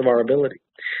the best of our ability.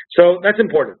 So that's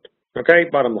important, okay?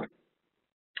 Bottom line.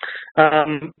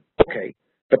 Okay,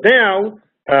 but now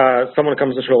someone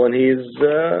comes to shul and he's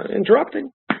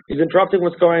interrupting. He's interrupting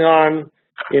what's going on.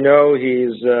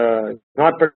 He's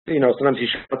not. Sometimes he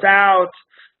shouts out.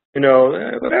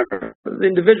 Whatever. The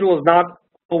individual is not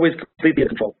always completely in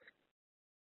control.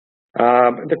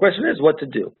 The question is what to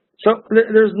do. So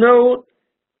there's no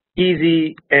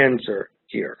easy answer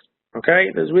here, okay?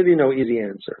 There's really no easy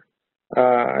answer.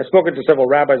 I've spoken to several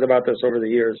rabbis about this over the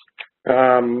years.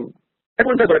 Everyone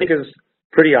says what I think is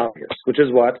pretty obvious, which is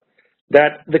what?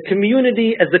 That the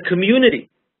community as the community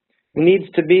needs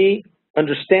to be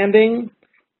understanding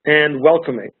and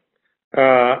welcoming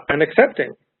and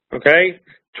accepting, okay,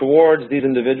 towards these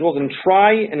individuals, and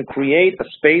try and create a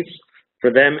space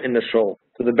for them in the shul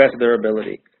to the best of their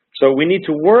ability. So we need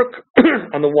to work,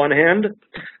 on the one hand,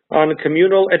 on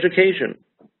communal education,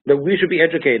 that we should be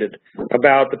educated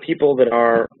about the people that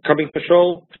are coming to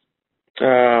shul,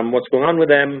 what's going on with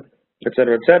them, et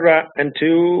cetera, and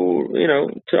to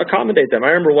accommodate them. I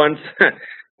remember once,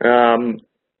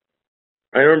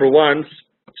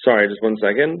 sorry, just one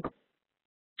second.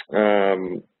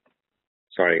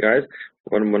 Sorry, guys,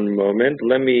 one moment.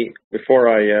 I'm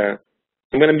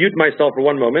going to mute myself for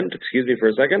one moment. Excuse me for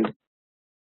a second.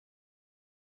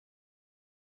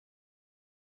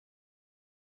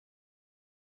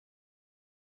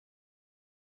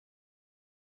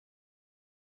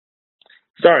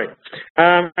 Sorry.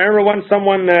 I remember once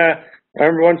someone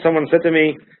said to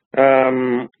me,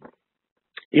 that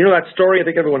story, I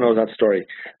think everyone knows that story,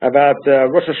 about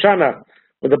Rosh Hashanah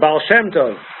with the Baal Shem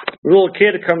Tov. The little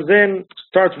kid comes in,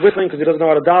 starts whistling because he doesn't know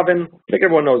how to daven. I think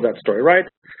everyone knows that story, right?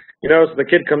 So the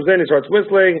kid comes in, he starts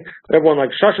whistling, everyone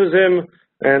shushes him,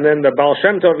 and then the Baal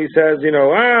Shem Tov, he says,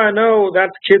 no,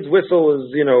 that kid's whistle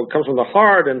is, comes from the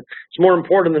heart, and it's more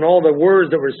important than all the words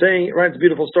that we're saying, right? It's a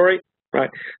beautiful story. Right.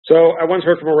 So I once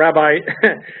heard from a rabbi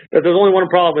that there's only one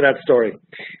problem with that story.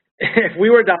 If we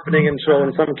were davening in shul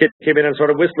and some kid came in and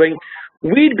started whistling,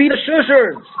 we'd be the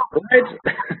shushers, right?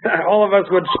 All of us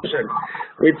would shush him.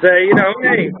 We'd say,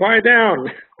 hey, quiet down.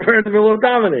 We're in the middle of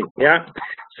davening. Yeah.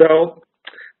 So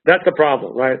that's the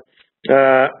problem, right?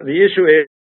 The issue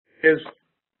is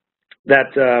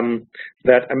that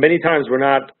many times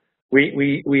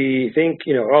we think,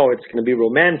 it's going to be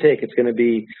romantic, it's going to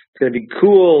be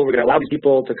cool, we're going to allow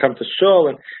people to come to shul,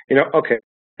 and okay,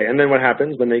 and then what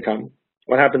happens when they come?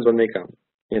 What happens when they come?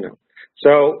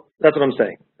 So that's what I'm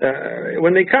saying.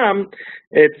 When they come,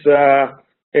 it's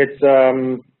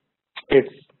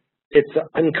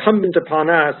incumbent upon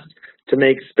us to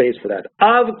make space for that.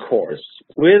 Of course,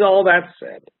 with all that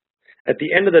said, at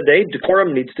the end of the day,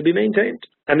 decorum needs to be maintained,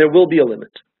 and there will be a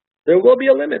limit. There will be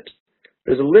a limit.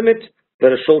 There's a limit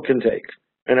that a shul can take,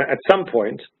 and at some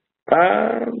point,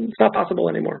 it's not possible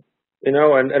anymore.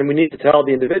 And we need to tell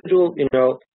the individual, in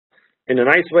a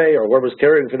nice way, or whoever's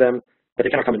caring for them, that they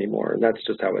can't come anymore, and that's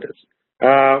just how it is.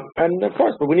 And of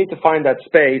course, but we need to find that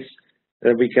space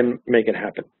that we can make it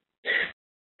happen.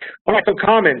 All right, so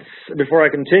comments before I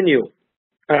continue.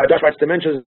 Josh writes,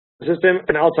 dementia is a system,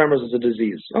 and Alzheimer's is a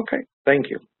disease. Okay,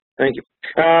 thank you.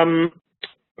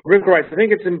 Rick writes, I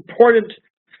think it's important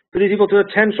for these people to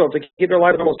attend shul, to keep their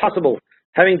lives as possible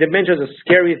having dementia is a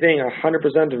scary thing,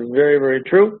 100% very, very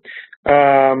true.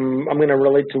 I'm going to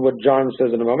relate to what John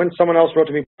says in a moment. Someone else wrote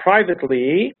to me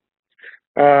privately,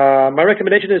 my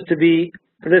recommendation is to be,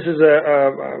 this is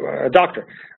a doctor,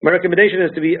 my recommendation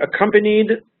is to be accompanied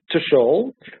to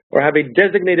shul or have a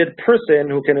designated person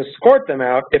who can escort them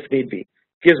out if need be.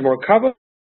 Gives more cover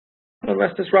and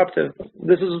less disruptive.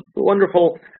 This is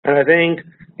wonderful, and I think,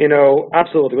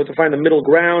 absolutely, we have to find the middle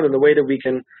ground and the way that we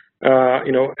can,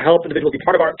 help individuals be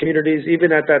part of our communities,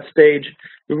 even at that stage.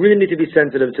 We really need to be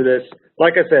sensitive to this.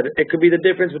 Like I said, it could be the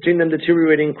difference between them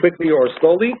deteriorating quickly or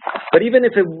slowly, but even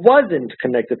if it wasn't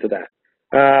connected to that,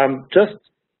 just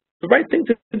the right thing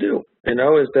to do,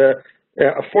 is to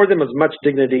afford them as much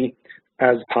dignity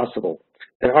as possible.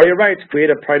 And are you right? Create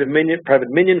a private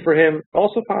minion for him.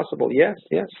 Also possible. Yes.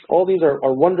 All these are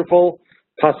wonderful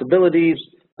possibilities.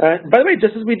 By the way,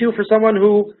 just as we do for someone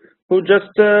who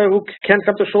can't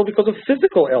come to shul because of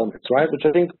physical ailments, right? Which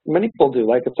I think many people do.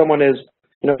 Like if someone is,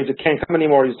 he can't come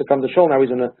anymore. He used to come to shul. Now he's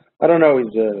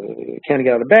he can't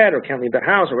get out of bed or can't leave the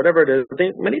house or whatever it is. I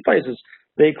think many places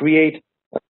they create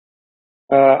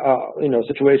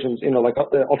situations, like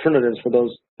alternatives for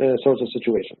those sorts of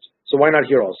situations. So why not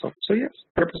here also? So yes,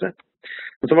 100%. And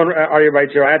someone, are you right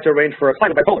here? I had to arrange for a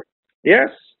client bipolar. Yes.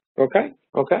 Okay.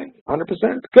 100%.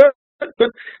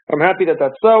 Good. I'm happy that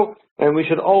that's so. And we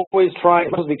should always try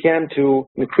as much as we can to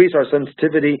increase our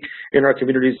sensitivity in our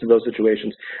communities to those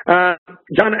situations.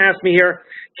 John asked me here,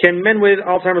 can men with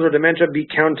Alzheimer's or dementia be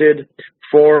counted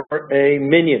for a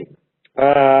minion?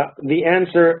 The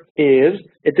answer is,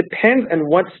 it depends on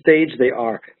what stage they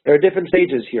are. There are different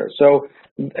stages here. So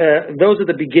those at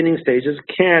the beginning stages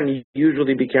can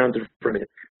usually be counted for me.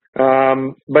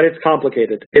 But it's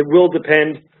complicated. It will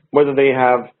depend whether they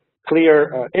have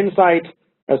clear insight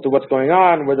as to what's going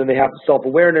on, whether they have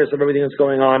self-awareness of everything that's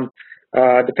going on.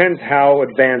 Depends how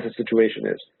advanced the situation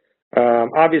is.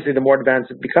 Obviously, the more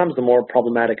advanced it becomes, the more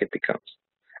problematic it becomes.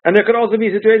 And there could also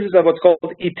be situations of what's called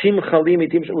itim chalim,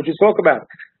 which we spoke about,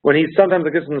 when he's sometimes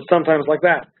like this and sometimes like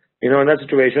that. In that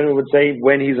situation, we would say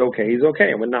when he's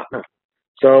okay, and when not.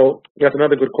 So that's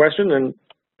another good question,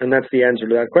 and that's the answer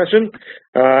to that question.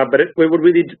 But we would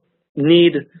really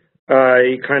need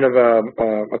a kind of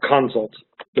a consult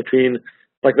between,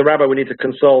 like the rabbi would need to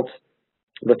consult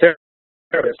the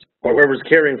therapist or whoever's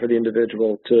caring for the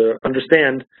individual to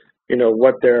understand,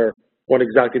 what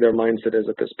exactly their mindset is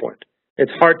at this point.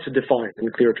 It's hard to define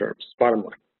in clear terms, bottom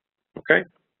line.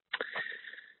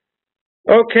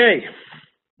 Okay,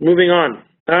 moving on.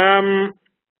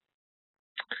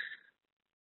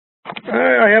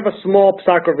 I have a small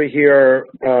psak over here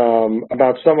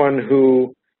about someone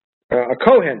who, a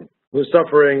Kohen, who's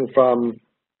suffering from,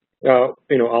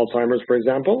 Alzheimer's, for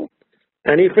example,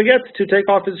 and he forgets to take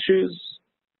off his shoes.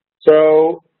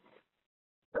 So,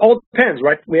 all depends,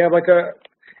 right? We have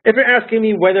if you're asking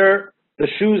me whether the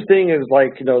shoes thing is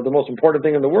the most important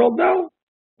thing in the world, no.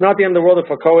 Not the end of the world if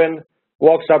a Kohen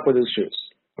walks up with his shoes,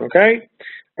 okay?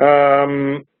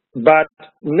 But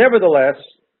nevertheless,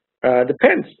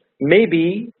 depends.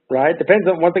 Maybe, right? Depends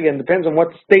on what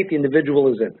state the individual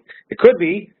is in. It could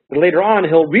be that later on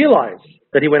he'll realize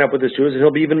that he went up with his shoes and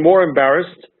he'll be even more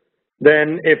embarrassed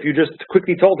than if you just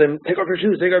quickly told him, take off your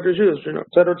shoes, et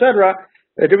cetera, et cetera.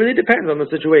 It really depends on the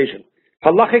situation.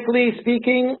 Halachically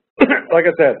speaking, like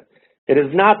I said, it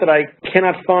is not that I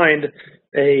cannot find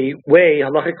a way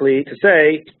halachically to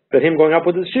say that him going up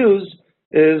with his shoes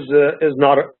is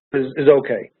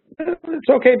okay. It's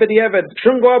okay, b'diavad.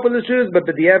 Shouldn't go up with his shoes, but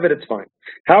b'diavad it's fine.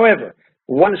 However,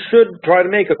 one should try to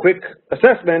make a quick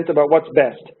assessment about what's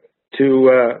best to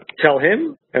tell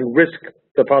him and risk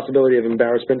the possibility of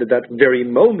embarrassment at that very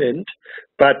moment,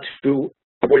 but to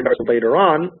avoid embarrassment later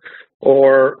on,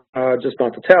 or just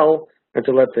not to tell and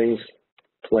to let things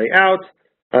play out.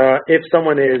 If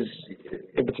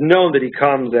it's known that he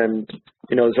comes and,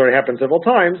 this already happened several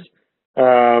times,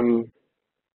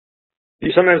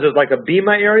 sometimes there's like a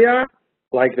bima area,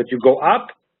 like that you go up,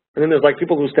 and then there's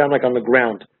people who stand on the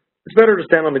ground. It's better to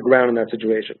stand on the ground in that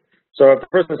situation. So if the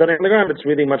person is standing on the ground, it's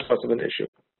really much less of an issue.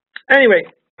 Anyway,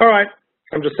 all right.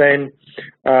 I'm just saying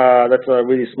that's a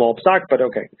really small psak, but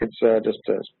okay. It's just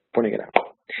pointing it out.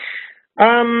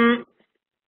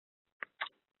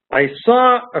 I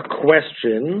saw a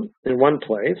question in one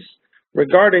place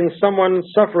regarding someone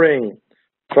suffering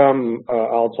from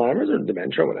Alzheimer's or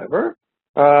dementia, whatever,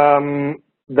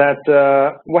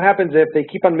 what happens if they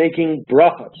keep on making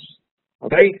brachas,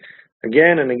 okay,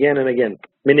 again and again and again,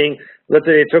 meaning, let's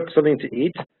say they took something to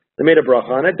eat, they made a bracha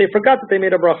on it, they forgot that they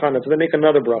made a bracha on it, so they make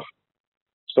another bracha.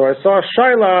 So I saw a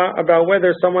shaila about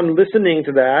whether someone listening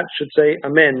to that should say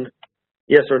amen,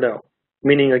 yes or no.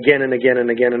 meaning again and again and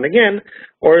again and again,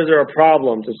 or is there a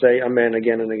problem to say amen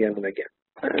again and again and again?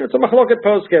 And it's a machloket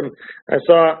poskim. I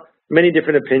saw many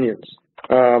different opinions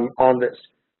on this.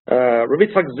 Rabbi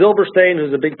Yitzchak Zilberstein,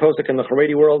 who's a big postik in the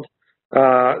Haredi world,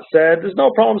 said there's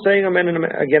no problem saying amen and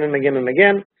again and again and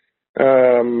again.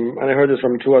 And I heard this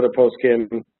from two other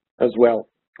poskim as well.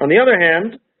 On the other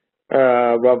hand,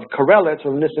 Rav Karelitz,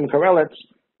 Rav Nissim Karelitz,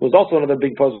 who's also one of the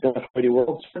big poskim in the Haredi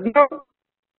world, said no,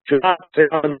 should not say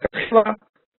amen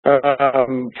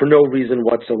for no reason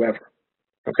whatsoever.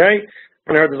 Okay?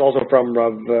 And I heard this also from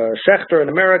Rav Schechter in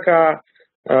America,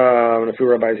 and a few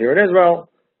rabbis here in Israel.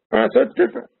 So it's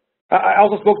different. I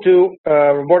also spoke to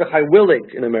Mordechai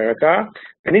Willig in America,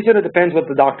 and he said it depends what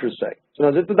the doctors say. So now,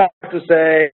 if the doctors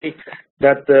say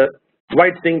that the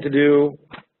right thing to do,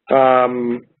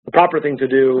 the proper thing to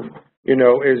do,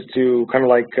 is to kind of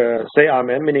like say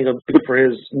amen, meaning good for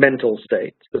his mental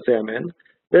state to say amen,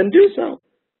 then do so.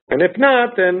 And if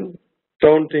not, then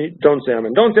don't say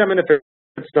amen. Don't say amen if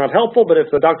it's not helpful, but if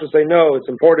the doctors say no, it's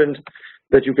important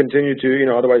that you continue to,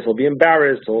 otherwise he'll be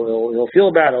embarrassed, he'll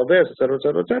feel bad, all this, et cetera, et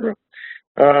cetera, et cetera.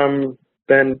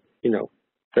 Then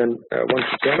one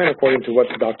should say amen according to what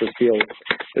the doctors feel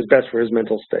is best for his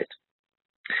mental state.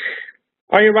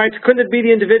 Are you right? Couldn't it be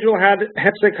the individual had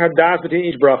hefsek hadas between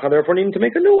each bracha, therefore needing to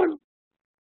make a new one?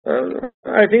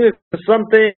 I think it's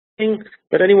something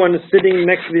that anyone sitting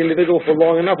next to the individual for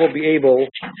long enough will be able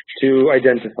to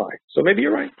identify. So maybe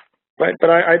you're right. Right, but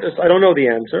I don't know the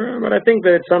answer, but I think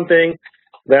that it's something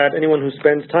that anyone who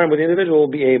spends time with the individual will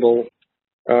be able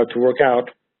to work out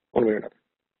one way or another.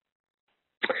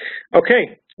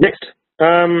 Okay, next.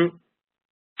 I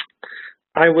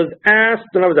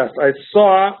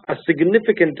saw a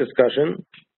significant discussion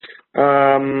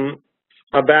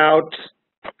about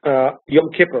Yom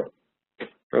Kippur.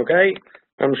 Okay,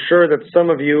 I'm sure that some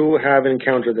of you have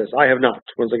encountered this. I have not.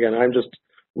 Once again, I'm just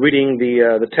reading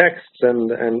the texts and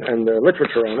the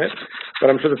literature on it, but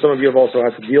I'm sure that some of you have also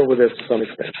had to deal with this to some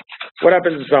extent. What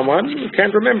happens to someone who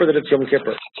can't remember that it's Yom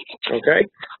Kippur? Okay,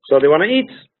 so they want to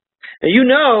eat, and you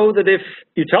know that if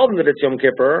you tell them that it's Yom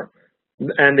Kippur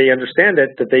and they understand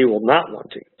it, that they will not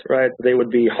want to eat. Right? They would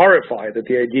be horrified at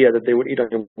the idea that they would eat on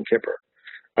Yom Kippur,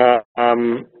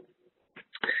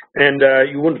 and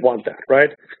you wouldn't want that,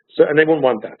 right? So, and they wouldn't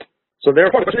want that. So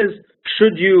therefore, the question is,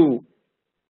 should you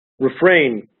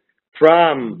refrain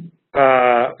from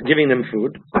giving them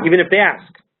food, even if they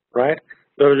ask, right?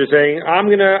 So they're saying, I'm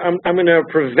gonna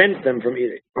prevent them from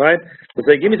eating, right? They'll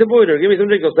say, give me some food or give me some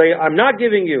drink. They'll say, I'm not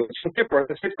giving you. It's Yom Kippur.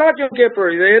 They'll say, it's not Yom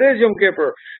Kippur. It is Yom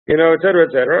Kippur. Et cetera,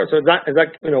 et cetera. So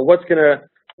what's gonna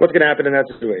happen in that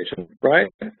situation,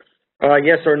 right?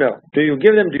 Yes or no? Do you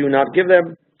give them? Do you not give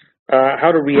them?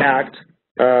 How to react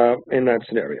in that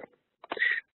scenario?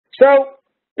 So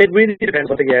it really depends,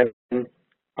 once again,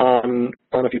 on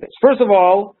a few things. First of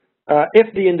all,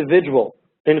 if the individual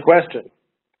in question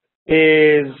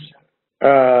is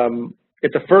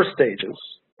at the first stages,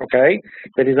 okay,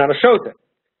 then he's not a shota.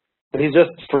 But he's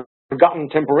just forgotten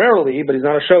temporarily, but he's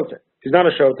not a shota. He's not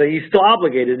a shota. He's still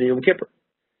obligated in Yom Kippur.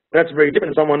 That's very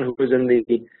different than someone who is in the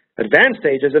advanced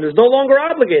stages and is no longer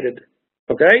obligated.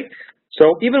 Okay,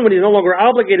 so even when he's no longer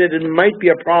obligated, it might be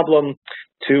a problem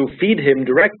to feed him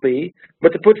directly,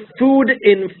 but to put food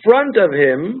in front of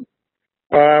him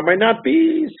might not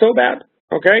be so bad.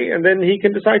 Okay, and then he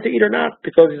can decide to eat or not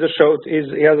because he's a shot.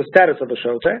 He has a status of a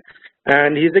shota,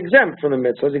 and he's exempt from the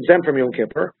mitzvah. He's exempt from Yom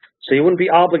Kippur, so he wouldn't be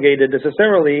obligated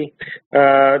necessarily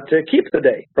to keep the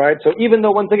day, right? So even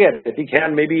though, once again, if he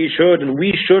can, maybe he should, and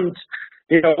we shouldn't,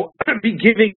 be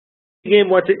giving him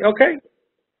what to. Okay,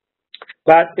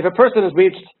 but if a person has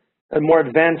reached a more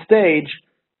advanced stage,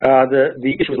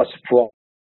 the issue is less fraught.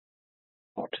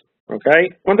 Okay,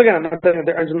 once again, I'm not saying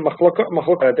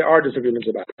that there are disagreements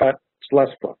about it, but it's less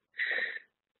fraught.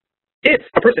 If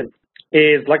a person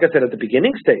is, like I said, at the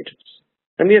beginning stages,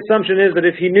 and the assumption is that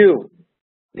if he knew,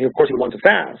 of course he would want to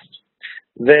fast,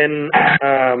 then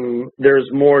there's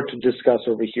more to discuss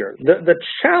over here. The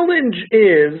challenge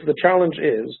is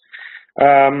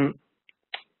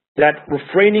that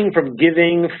refraining from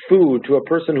giving food to a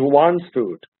person who wants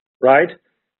food, right,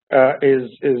 is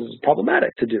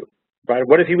problematic to do, right?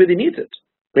 What if he really needs it?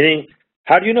 Meaning,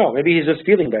 how do you know? Maybe he's just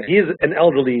feeling bad. He is an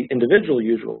elderly individual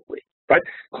usually, right?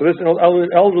 So this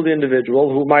elderly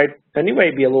individual who might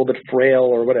anyway be a little bit frail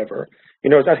or whatever,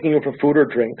 is asking you for food or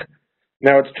drink.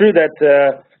 Now, it's true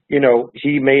that,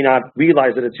 he may not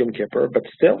realize that it's Yom Kippur, but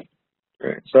still,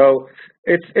 right? So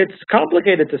it's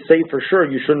complicated to say for sure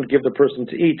you shouldn't give the person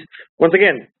to eat. Once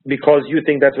again, because you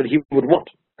think that's what he would want.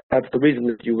 That's the reason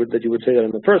that you would say that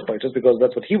in the first place, just because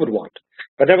that's what he would want.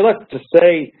 But nevertheless, to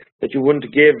say that you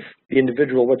wouldn't give the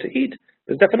individual what to eat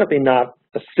is definitely not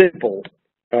a simple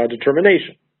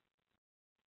determination.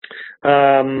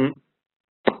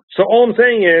 So all I'm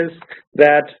saying is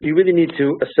that you really need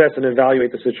to assess and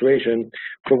evaluate the situation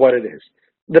for what it is.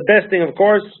 The best thing, of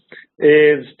course,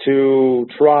 is to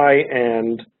try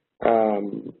and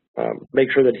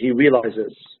make sure that he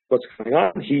realizes what's going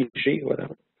on, he, she,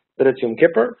 whatever, that it's Yom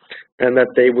Kippur, and that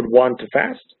they would want to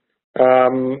fast.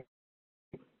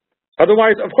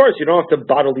 Otherwise, of course, you don't have to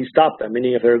bodily stop them,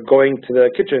 meaning if they're going to the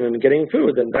kitchen and getting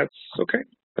food, then that's okay.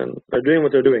 And they're doing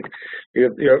what they're doing.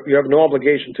 You have no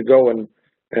obligation to go and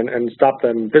stop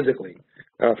them physically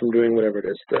from doing whatever it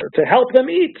is. To help them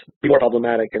eat, be more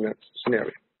problematic in that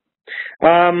scenario.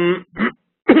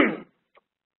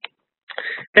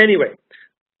 Anyway,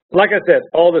 like I said,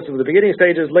 all this is the beginning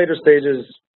stages. Later stages,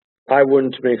 I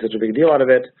wouldn't make such a big deal out of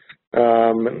it.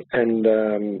 And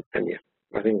yeah,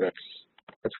 I think that's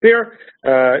clear.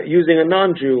 Using a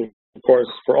non-Jew, of course,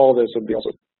 for all this would be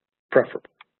also preferable.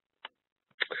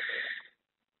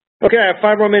 Okay, I have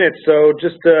 5 more minutes, so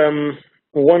just 1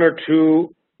 or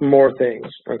 2 more things.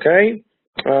 Okay,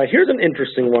 here's an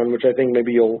interesting one, which I think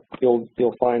maybe you'll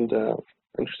find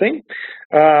interesting.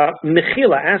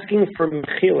 Mechila, asking for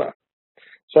mechila.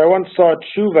 So I once saw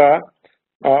tshuva,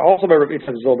 also by Rav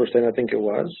Yitzchak Zilberstein, I think it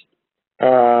was.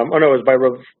 Oh no, it was by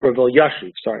Rav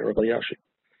Elyashiv. Sorry, Rav Elyashiv.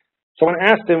 Someone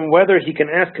asked him whether he can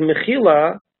ask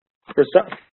mechila for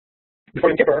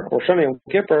Yom Kippur or Shana Yom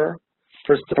Kippur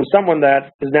for someone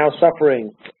that is now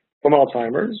suffering from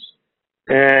Alzheimer's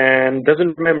and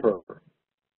doesn't remember,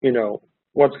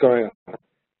 what's going on.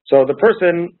 So the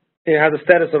person has a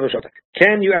status of a shota.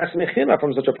 Can you ask mechila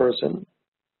from such a person?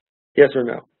 Yes or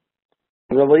no?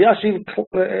 Rav Elyashiv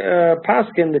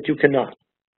paskin that you cannot.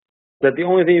 That the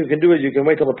only thing you can do is you can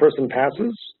wait till the person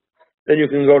passes. Then you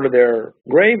can go to their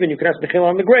grave and you can ask mechila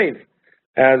on the grave,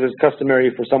 as is customary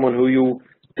for someone who you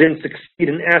didn't succeed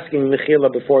in asking mechila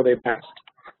before they passed.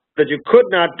 That you could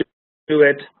not do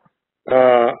it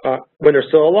when they're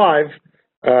still alive,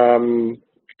 and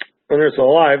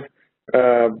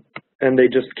they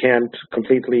just can't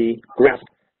completely grasp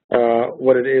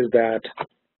what it is that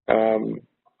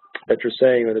you're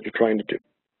saying or that you're trying to do.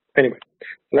 Anyway,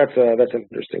 that's an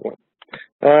interesting one.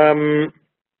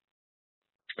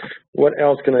 What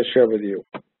else can I share with you?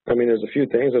 I mean, there's a few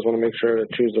things. I just want to make sure to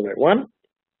choose the right one.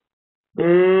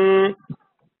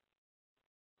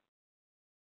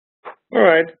 All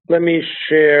right, let me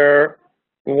share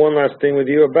one last thing with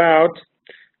you about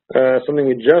something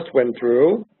we just went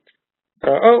through.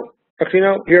 Actually,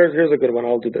 no, here's a good one.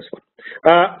 I'll do this one.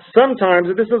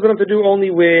 Sometimes, this doesn't have to do only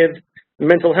with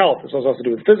mental health. This also has to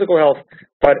do with physical health,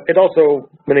 but it also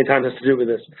many times has to do with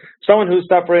this. Someone who's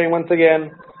suffering, once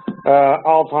again,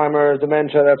 Alzheimer,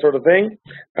 dementia, that sort of thing,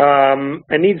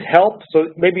 and needs help.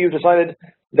 So maybe you've decided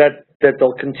that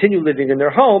they'll continue living in their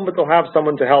home, but they'll have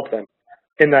someone to help them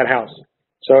in that house.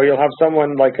 So you'll have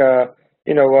someone like a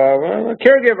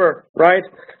caregiver, right,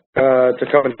 to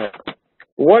come and help.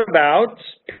 What about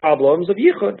problems of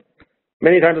yichud?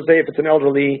 Many times I say if it's an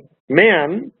elderly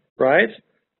man, right,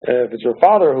 if it's your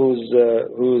father who's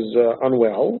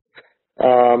unwell,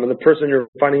 and the person you're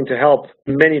finding to help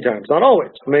many times, not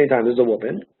always, many times is a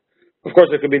woman. Of course,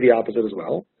 it could be the opposite as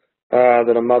well,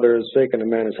 that a mother is sick and a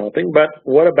man is helping. But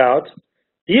what about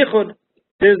yichud?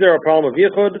 Is there a problem of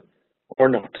yichud or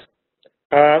not?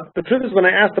 The truth is, when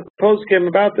I asked the poskim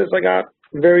about this, I got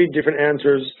very different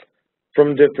answers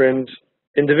from different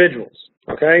individuals.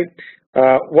 Okay,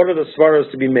 what are the svaras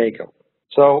to be makel?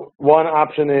 So one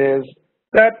option is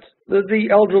that the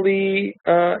elderly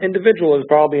individual is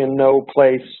probably in no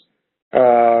place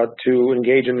to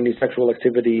engage in any sexual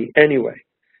activity anyway,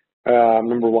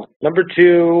 number one. Number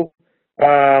two,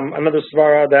 another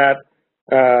svara that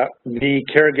the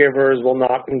caregivers will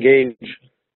not engage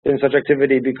in such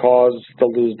activity because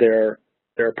they'll lose their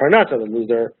parnasa, they'll lose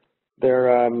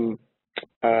their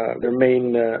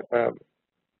main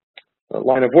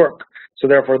line of work. So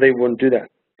therefore they wouldn't do that,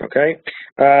 okay?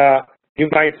 You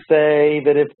might say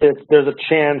that if there's a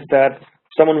chance that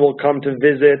someone will come to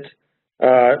visit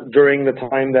during the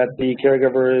time that the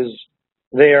caregiver is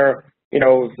there,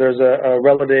 if there's a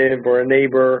relative or a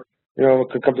neighbor,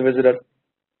 could come to visit at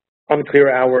unclear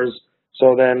hours,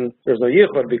 so then there's no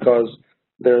yichud because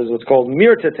there's what's called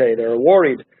mirtate. They're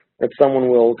worried that someone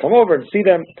will come over and see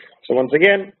them. So once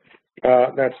again,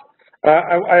 that's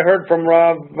I heard from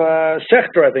Rav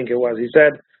Shechter, I think it was. He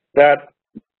said that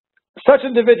such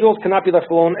individuals cannot be left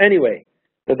alone anyway,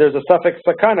 that there's a suffix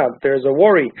sakana, there's a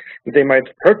worry that they might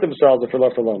hurt themselves if they're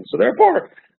left alone. So therefore,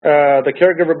 the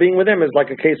caregiver being with them is like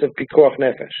a case of pikuach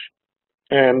nefesh.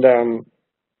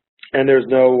 And there's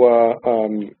no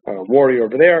worry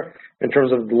over there in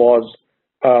terms of the laws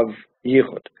of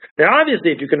yichud. Now,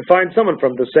 obviously, if you can find someone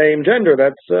from the same gender,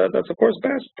 that's of course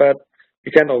best, but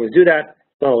you can't always do that.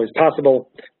 It's not always possible,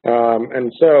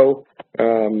 and so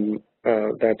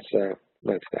that's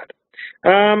that.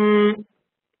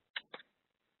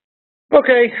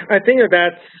 Okay, I think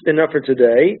that's enough for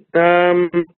today.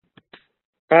 There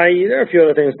are a few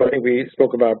other things, but I think we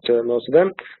spoke about most of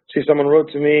them. See, someone wrote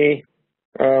to me.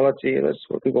 Let's see,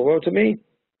 what people wrote to me.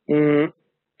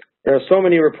 There are so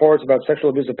many reports about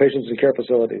sexual abuse of patients in care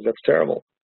facilities. That's terrible.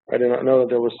 I did not know that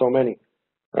there were so many.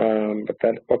 But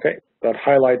that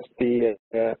highlights the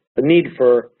need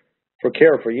for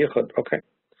care, for yichud. Okay.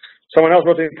 Someone else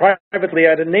wrote to me privately.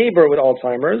 I had a neighbor with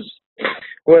Alzheimer's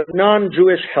who was a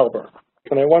non-Jewish helper,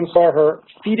 and I once saw her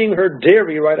feeding her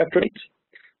dairy right after meat.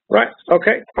 Right.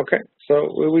 Okay.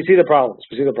 So we see the problems.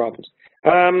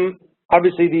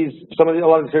 Obviously, a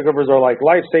lot of these caregivers are like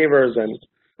lifesavers, and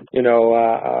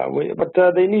but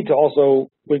they need to also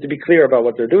be clear about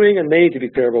what they're doing, and they need to be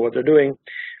clear about what they're doing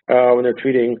when they're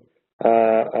treating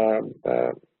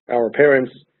our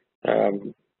parents.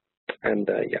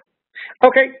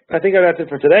 Okay, I think that's it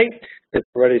for today. It's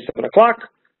already 7 o'clock.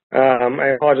 I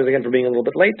apologize again for being a little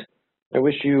bit late. I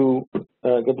wish you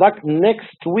good luck.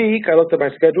 Next week, I looked at my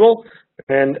schedule,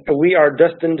 and we are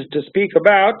destined to speak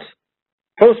about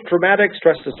post-traumatic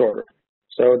stress disorder.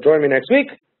 So join me next week.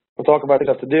 We'll talk about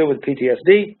stuff to do with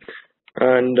PTSD,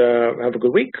 and have a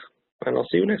good week, and I'll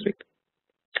see you next week.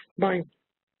 Bye.